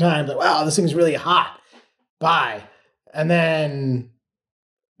 Like, wow, this thing's really hot. Buy. And then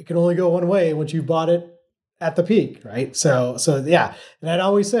it can only go one way once you bought it at the peak, right? So yeah. And I'd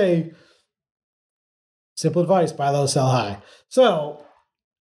always say, simple advice, buy low, sell high. So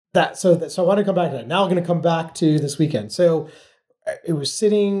I want to come back to that. Now I'm going to come back to this weekend. So it was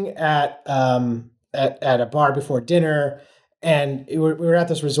sitting at a bar before dinner, and we were at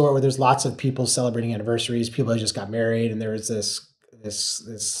this resort where there's lots of people celebrating anniversaries. People had just got married, and there was this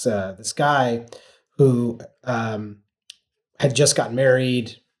guy who had just gotten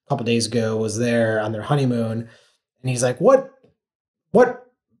married a couple days ago, was there on their honeymoon, and he's like, "What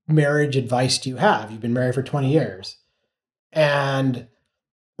marriage advice do you have? You've been married for 20 years," and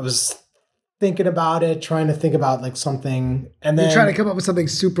I was thinking about it, trying to think about like something, and then you're trying to come up with something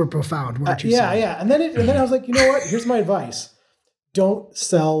super profound, weren't you? Yeah. And then I was like, you know what? Here's my advice: don't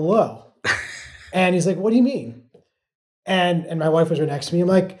sell low. And he's like, what do you mean? And my wife was right next to me. I'm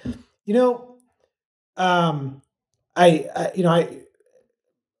like, I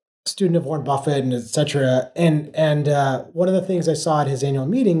student of Warren Buffett and et cetera. And one of the things I saw at his annual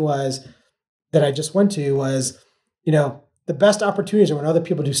meeting that I just went to was, the best opportunities are when other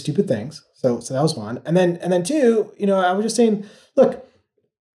people do stupid things. So that was one. And then two, I was just saying, look,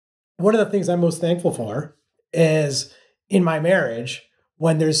 one of the things I'm most thankful for is in my marriage,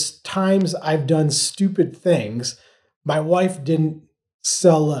 when there's times I've done stupid things, my wife didn't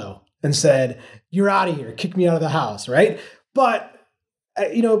sell low and said, "You're out of here, kick me out of the house," right? But,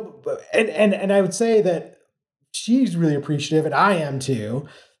 and I would say that she's really appreciative, and I am too,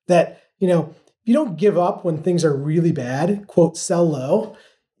 that, you don't give up when things are really bad, quote, sell low.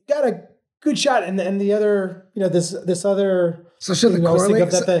 You got a good shot. And the other, this other. So should the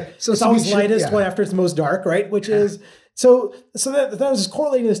correlate? It's always lightest one after it's most dark, right? Which is, so that was just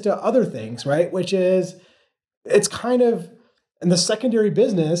correlating this to other things, right? Which is, it's kind of, in the secondary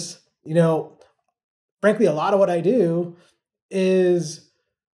business, frankly, a lot of what I do is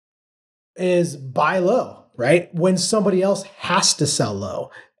is buy low, right? When somebody else has to sell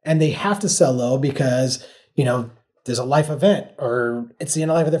low, and they have to sell low because, there's a life event or it's the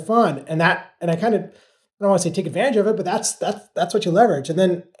end of life of their fund. And I don't want to say take advantage of it, but that's what you leverage. And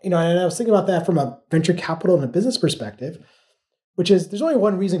then, and I was thinking about that from a venture capital and a business perspective, which is there's only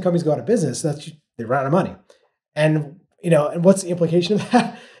one reason companies go out of business. That's they run out of money. And, and what's the implication of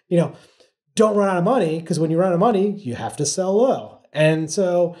that? Don't run out of money, because when you run out of money, you have to sell low. And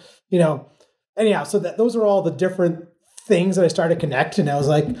so, anyhow, so those are all the different things that I started to connect. And I was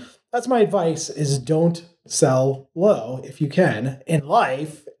like, that's my advice, is don't sell low if you can in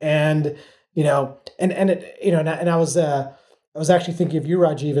life. And, I was actually thinking of you,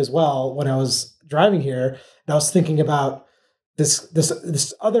 Rajiv, as well, when I was driving here, and I was thinking about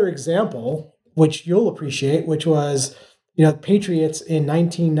this other example, which you'll appreciate, which was, Patriots in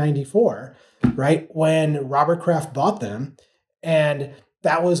 1994, right? When Robert Kraft bought them. And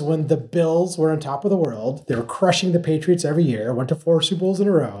that was when the Bills were on top of the world. They were crushing the Patriots every year, went to 4 Super Bowls in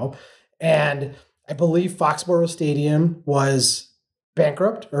a row. And I believe Foxborough Stadium was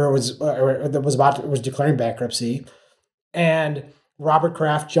bankrupt or was declaring bankruptcy. And Robert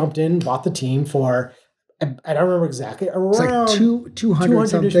Kraft jumped in, bought the team for, I don't remember exactly, around it's like $200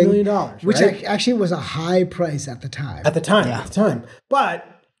 something million, which right? Actually was a high price at the time. At the time. But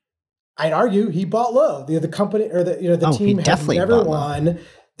I'd argue he bought low. The company or the team had never won.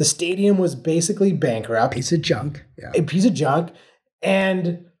 The stadium was basically bankrupt. Piece of junk. Yeah. A piece of junk.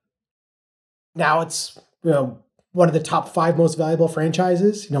 And now it's one of the top 5 most valuable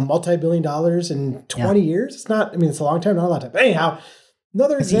franchises, multi-billion dollars in 20 years. It's not, it's a long time, not a long time. But anyhow,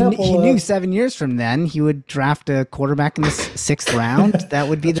 another example. He knew 7 years from then he would draft a quarterback in the 6th round. That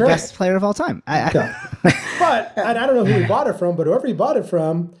would be the best player of all time. But I don't know who he bought it from, but whoever he bought it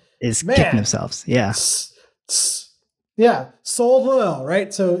from is kicking themselves. Yeah. Yeah. Sold low,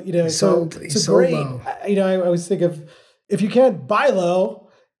 right? So, sold great. Low. I always think of, if you can't buy low,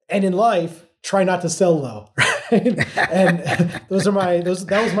 and in life, try not to sell low. Right? And that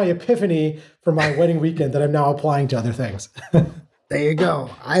was my epiphany for my wedding weekend that I'm now applying to other things. There you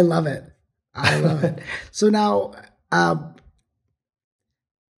go. I love it. So now,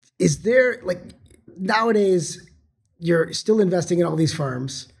 is there, nowadays you're still investing in all these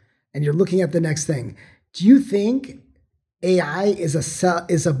firms and you're looking at the next thing. Do you think AI is a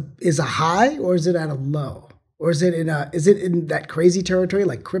high, or is it at a low? Or is it in that crazy territory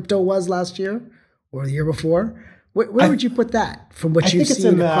like crypto was last year or the year before? Where would you put that from what you've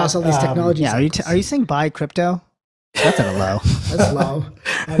seen across all these technologies? Yeah, are you saying buy crypto? That's at a low. That's low.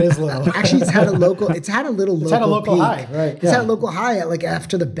 That is low. Actually, it's had a local high, right? It's had a local high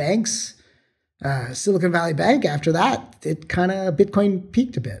after the banks, Silicon Valley Bank. After that, it kind of Bitcoin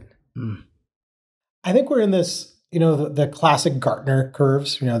peaked a bit. I think we're in this, the classic Gartner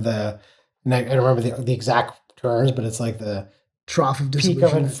curves. I don't remember the exact terms, but it's like the trough of peak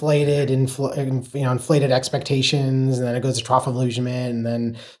of inflated expectations, and then it goes to trough of illusionment, and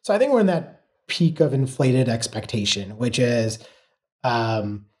then so I think we're in that peak of inflated expectation, which is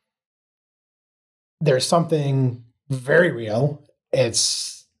there's something very real. I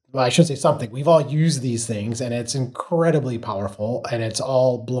shouldn't say something. We've all used these things, and it's incredibly powerful, and it's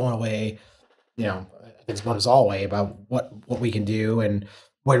all blown away. I think it's blown us all away about what we can do and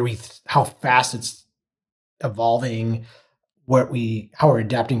how fast it's evolving, how we're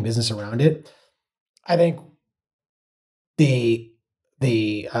adapting business around it. I think the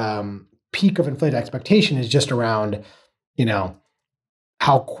peak of inflated expectation is just around,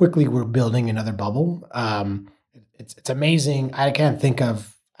 how quickly we're building another bubble. It's amazing. I don't know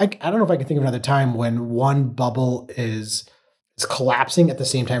if I can think of another time when one bubble is collapsing at the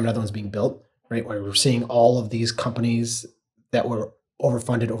same time another one's being built, right? Where we're seeing all of these companies that were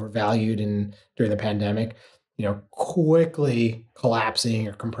overfunded, overvalued during the pandemic, quickly collapsing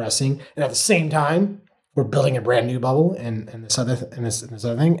or compressing. And at the same time, we're building a brand new bubble and this other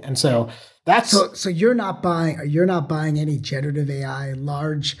thing. And so that's so you're not buying any generative AI,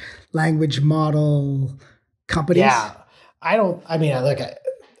 large language model companies? Yeah.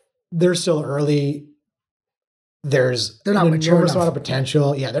 They're still early. They're not an enormous amount of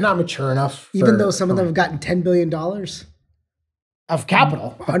potential. Yeah, they're not mature enough. Even though some of them have gotten $10 billion of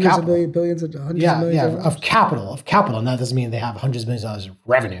capital, hundreds of millions. Of capital. And that doesn't mean they have hundreds of millions of dollars of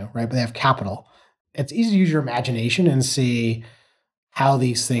revenue, right? But they have capital. It's easy to use your imagination and see how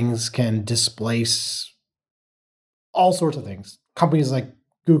these things can displace all sorts of things. Companies like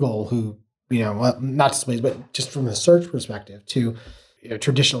Google, who, not displace, but just from a search perspective to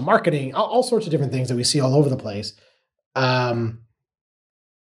traditional marketing, all sorts of different things that we see all over the place.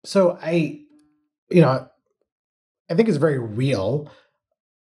 So I think it's very real.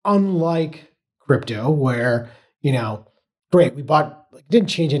 unlike crypto, where, great, we bought, it didn't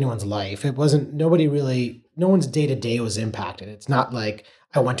change anyone's life. It wasn't, no one's day to day was impacted. It's not like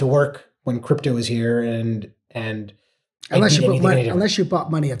I went to work when crypto was here and unless you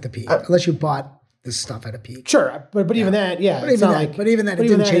bought money at the peak, unless you bought this stuff at a peak. Sure, but even that, yeah, but even that, it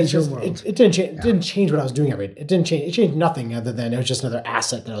didn't change your world. It didn't change. It didn't change what I was doing every day. It didn't change. It changed nothing other than it was just another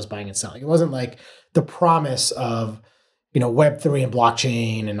asset that I was buying and selling. It wasn't like the promise of Web3 and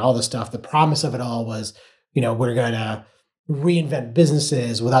blockchain and all this stuff. The promise of it all was we're going to reinvent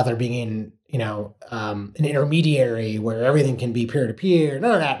businesses without there being an intermediary where everything can be peer to peer.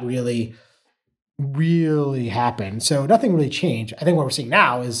 None of that really happened. So nothing really changed. I think what we're seeing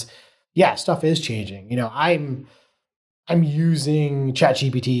now is, yeah, stuff is changing. I'm using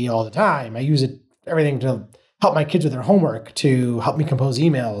ChatGPT all the time. I use it everything to help my kids with their homework, to help me compose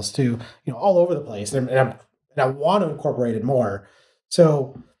emails, to all over the place. And I want to incorporate it more.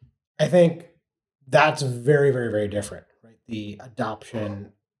 So I think that's very, very, very different, right? The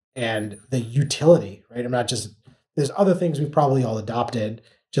adoption and the utility, right? I'm not just, there's other things we've probably all adopted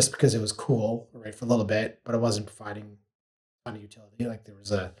just because it was cool, right, for a little bit, but it wasn't providing a ton of utility. Like there was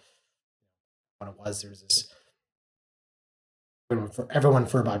this, everyone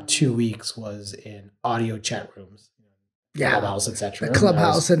for about 2 weeks was in audio chat rooms, Clubhouse, etc.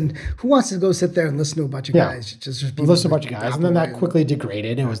 Clubhouse, and who wants to go sit there and listen to a bunch of guys? Just listen to a bunch of guys, and then that quickly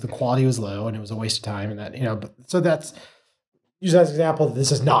degraded. It was, the quality was low, and it was a waste of time. And that but, so that's, use that as an example.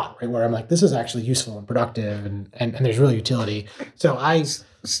 This is not right where I'm like, this is actually useful and productive, and there's real utility. So now,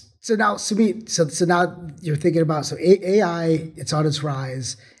 Sumeet, so now you're thinking about, AI, it's on its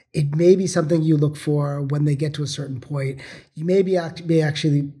rise. It may be something you look for when they get to a certain point. You may be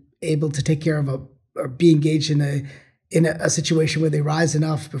actually able to take care of or be engaged in a situation where they rise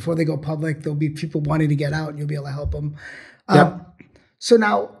enough before they go public. There'll be people wanting to get out, and you'll be able to help them. So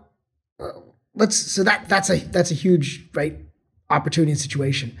now, that's a huge, right, opportunity and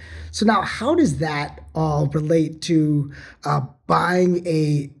situation. So now, how does that all relate to buying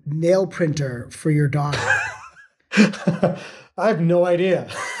a nail printer for your daughter? I have no idea.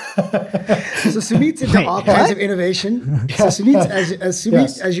 So Sumeet's into all kinds of innovation. So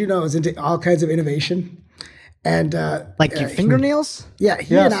Sumeet, as you know, is into all kinds of innovation. And like your fingernails? Yeah,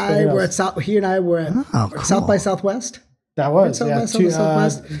 he and I were at South by Southwest. That was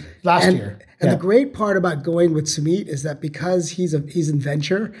Southwest last year. And the great part about going with Sumeet is that because he's in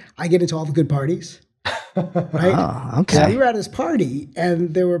venture, I get into all the good parties. Right? Oh, okay. So we were at his party,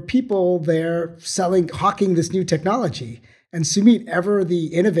 and there were people there hawking this new technology. And Sumeet, ever the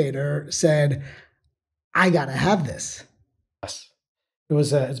innovator, said, "I gotta have this." Yes,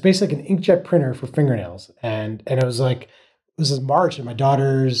 it's basically like an inkjet printer for fingernails, and it was like, this is March, and my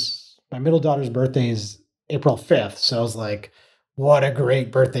middle daughter's birthday is April 5th, so I was like, what a great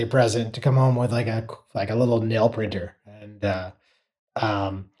birthday present to come home with like a little nail printer. And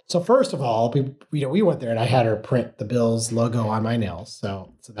so first of all, we went there, and I had her print the Bills logo on my nails,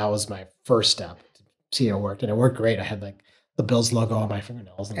 so that was my first step to see it worked, and it worked great. I had like the Bills logo on my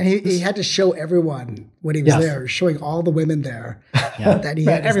fingernails. And he had to show everyone when he was there, showing all the women there that he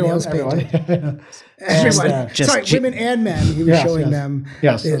had his nails painted. Everyone. Women and men, he was showing them.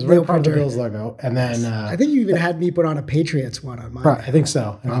 Yes, it was right part of the Bills logo. And then I think you even had me put on a Patriots one on mine. I think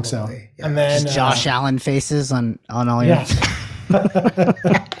so. Yeah. And then Josh Allen faces on all your.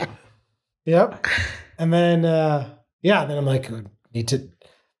 Yep. And then then I'm like, need to,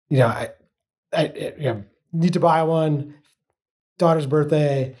 I need to buy one. Daughter's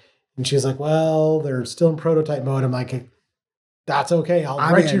birthday, and she's like, well, they're still in prototype mode. I'm like, that's okay, I'll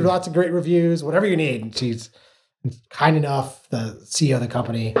write you lots of great reviews, whatever you need. And she's kind enough, the CEO of the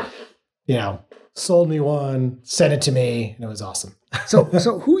company, sold me one, sent it to me, and it was awesome. So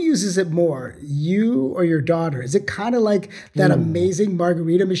who uses it more, you or your daughter? Is it kind of like that amazing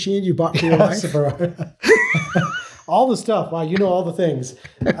margarita machine you bought for your wife? All the stuff. Wow, you know all the things.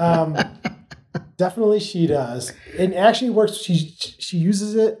 Definitely she does. It actually works. She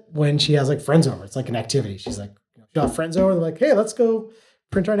uses it when she has like friends over. It's like an activity. She's like, she'll have friends over. They're like, hey, let's go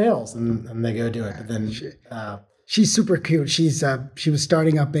print our nails. And they go do it. But then she's super cute. She was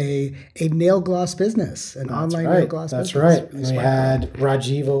starting up a nail gloss business, an online nail gloss business. That's right. And we had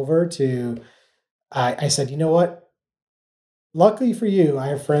Rajiv over to, I said, you know what? Luckily for you, I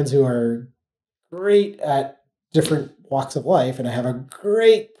have friends who are great at different walks of life, and I have a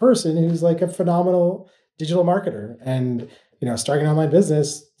great person who's like a phenomenal digital marketer, and starting an online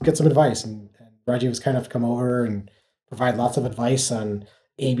business, get some advice. And Rajiv was kind of come over and provide lots of advice on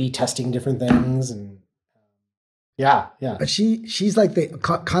A/B testing different things, and yeah. But she's like the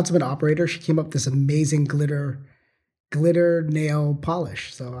consummate operator. She came up with this amazing glitter glitter nail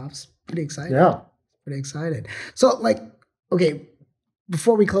polish. So I was pretty excited. Yeah. Pretty excited. So like, okay,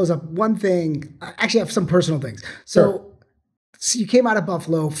 before we close up, one thing, I actually have some personal things. So you came out of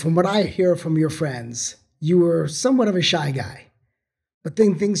Buffalo. From what I hear from your friends, you were somewhat of a shy guy. But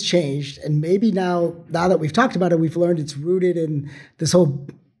then things changed, and maybe now that we've talked about it, we've learned it's rooted in this whole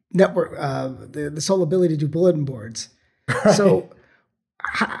network, this whole ability to do bulletin boards. Right. So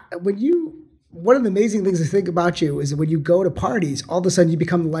one of the amazing things I think about you is that when you go to parties, all of a sudden you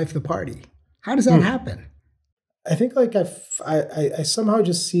become the life of the party. How does that happen? I think like I somehow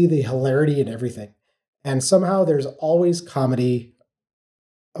just see the hilarity in everything, and somehow there's always comedy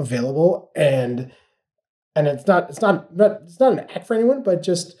available, and it's not an act for anyone, but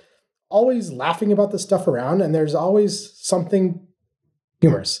just always laughing about the stuff around, and there's always something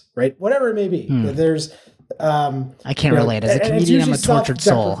humorous, right? Whatever it may be. There's I can't relate. As a comedian, I'm a tortured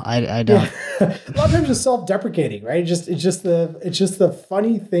soul. I don't. Yeah. A lot of times it's self-deprecating, right? It's just the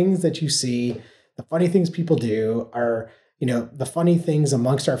funny things that you see, the funny things people do are, the funny things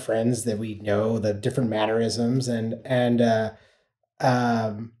amongst our friends that we know, the different mannerisms, and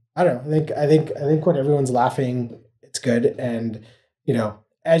I don't know. I think when everyone's laughing, it's good. And,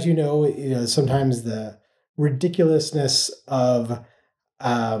 as sometimes the ridiculousness of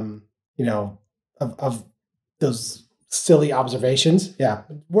those silly observations,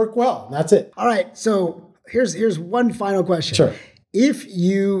 work well. That's it. All right. So here's one final question. Sure. If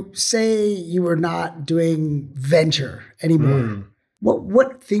you say you were not doing venture anymore,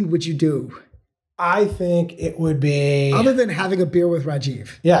 what thing would you do? I think it would be, other than having a beer with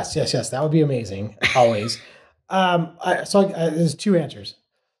Rajiv. Yes. That would be amazing. Always. There's two answers.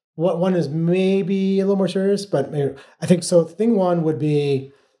 One is maybe a little more serious, but maybe, I think so. Thing one would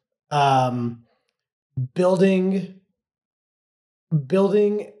be building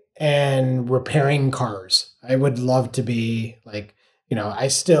and repairing cars. I would love to be like,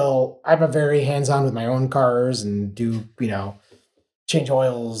 I'm a very hands-on with my own cars and do, change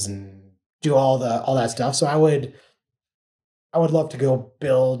oils and do all that stuff. So I would love to go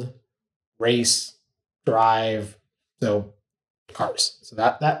build, race, drive, so cars. So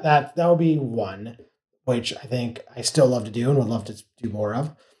that would be one, which I think I still love to do and would love to do more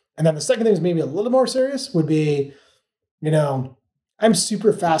of. And then the second thing is maybe a little more serious would be, I'm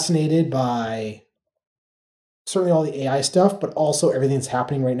super fascinated by certainly all the AI stuff, but also everything that's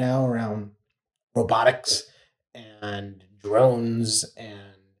happening right now around robotics and drones and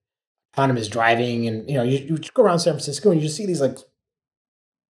autonomous driving. And, you go around San Francisco and you just see these like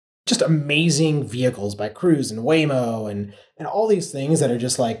just amazing vehicles by Cruise and Waymo and all these things that are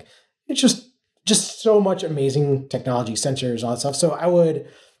just like, it's just so much amazing technology, sensors, all that stuff. So I would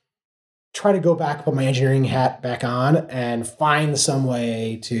try to go back, put my engineering hat back on and find some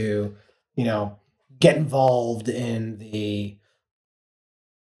way to, get involved in the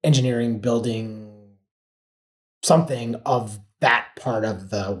engineering, building something of that part of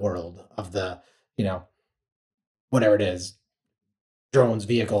the world of the, whatever it is, drones,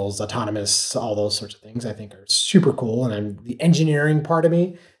 vehicles, autonomous, all those sorts of things I think are super cool. And the engineering part of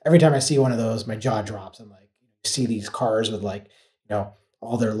me, every time I see one of those, my jaw drops. I'm like, you see these cars with like,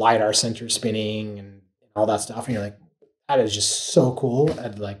 all their LiDAR sensors spinning and all that stuff. And you're like, that is just so cool.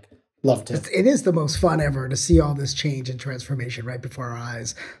 I'd like love to. It is the most fun ever to see all this change and transformation right before our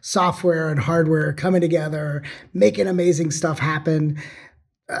eyes. Software and hardware coming together, making amazing stuff happen.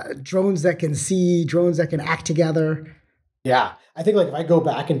 Drones that can see, drones that can act together. Yeah. I think like if I go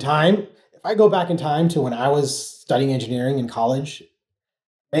back in time to when I was studying engineering in college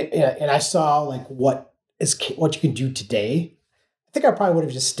and I saw like what you can do today, I think I probably would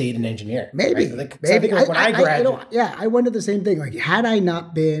have just stayed an engineer. Maybe. Right? Maybe. I think like when I graduated. I wonder the same thing. Like, had I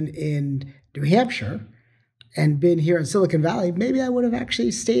not been in New Hampshire and been here in Silicon Valley, maybe I would have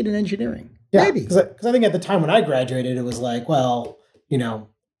actually stayed in engineering. Yeah, maybe. Because I think at the time when I graduated, it was like, well,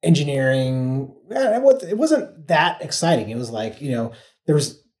 engineering, it wasn't that exciting. It was like, there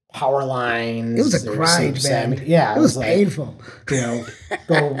was power lines. It was a grind, man. Yeah. It was like, painful. Go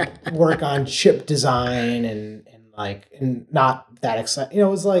work on chip design and not that exciting. It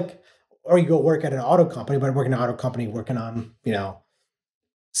was like, or you go work at an auto company, but working at an auto company working on,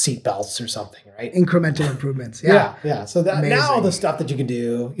 seat belts or something, right? Incremental improvements. Yeah. Yeah. So that amazing. Now the stuff that you can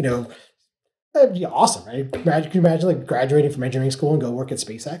do, that'd be awesome, right? Can you imagine like graduating from engineering school and go work at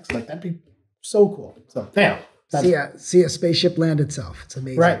SpaceX? Like that'd be so cool. So see a spaceship land itself. It's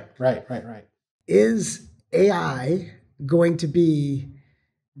amazing. Right. Is AI going to be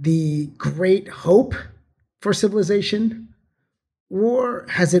the great hope for civilization, or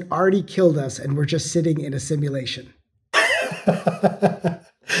has it already killed us and we're just sitting in a simulation?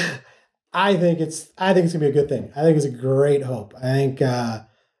 I think it's gonna be a good thing. I think it's a great hope. I think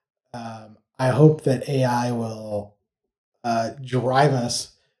I hope that AI will drive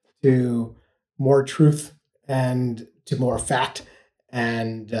us to more truth and to more fact,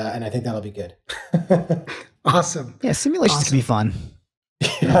 and I think that'll be good. Awesome. Yeah, simulations can be fun.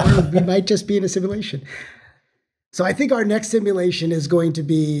 Yeah. We might just be in a simulation. So I think our next simulation is going to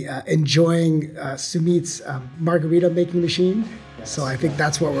be enjoying Sumeet's margarita making machine. Yes, so I think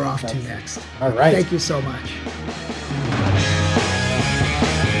that's what we're off to next. All right. Thank you so much.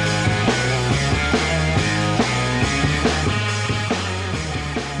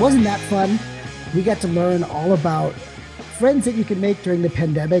 Wasn't that fun? We got to learn all about friends that you can make during the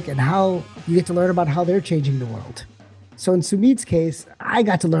pandemic and how you get to learn about how they're changing the world. So in Sumeet's case, I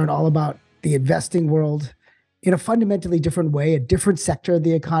got to learn all about the investing world in a fundamentally different way, a different sector of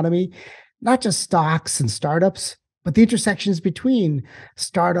the economy, not just stocks and startups, but the intersections between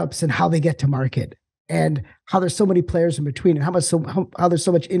startups and how they get to market, and how there's so many players in between, and how there's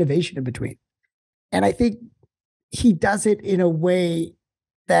so much innovation in between. And I think he does it in a way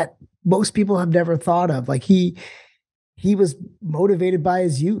that most people have never thought of. Like he was motivated by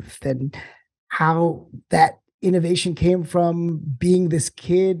his youth and how that innovation came from being this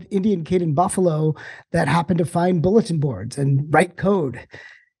Indian kid in Buffalo that happened to find bulletin boards and write code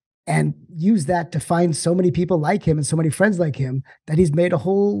and use that to find so many people like him and so many friends like him that he's made a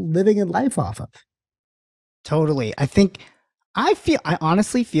whole living and life off of. Totally. I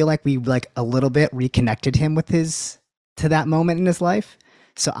honestly feel like we a little bit reconnected him to that moment in his life.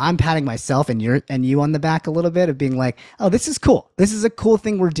 So I'm patting myself and you on the back a little bit of being like, oh, this is cool. This is a cool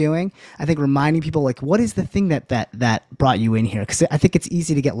thing we're doing. I think reminding people like, what is the thing that brought you in here? Because I think it's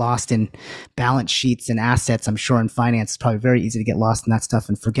easy to get lost in balance sheets and assets. I'm sure in finance, it's probably very easy to get lost in that stuff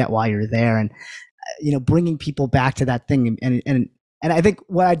and forget why you're there. And bringing people back to that thing. And I think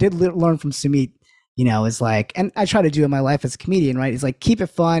what I did learn from Sumeet, is like, and I try to do in my life as a comedian, right? Is like, keep it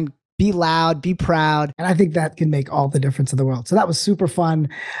fun. Be loud, be proud. And I think that can make all the difference in the world. So that was super fun.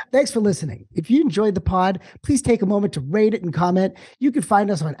 Thanks for listening. If you enjoyed the pod, please take a moment to rate it and comment. You can find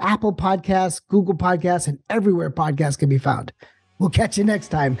us on Apple Podcasts, Google Podcasts, and everywhere podcasts can be found. We'll catch you next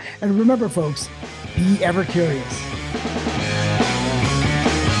time. And remember, folks, be ever curious.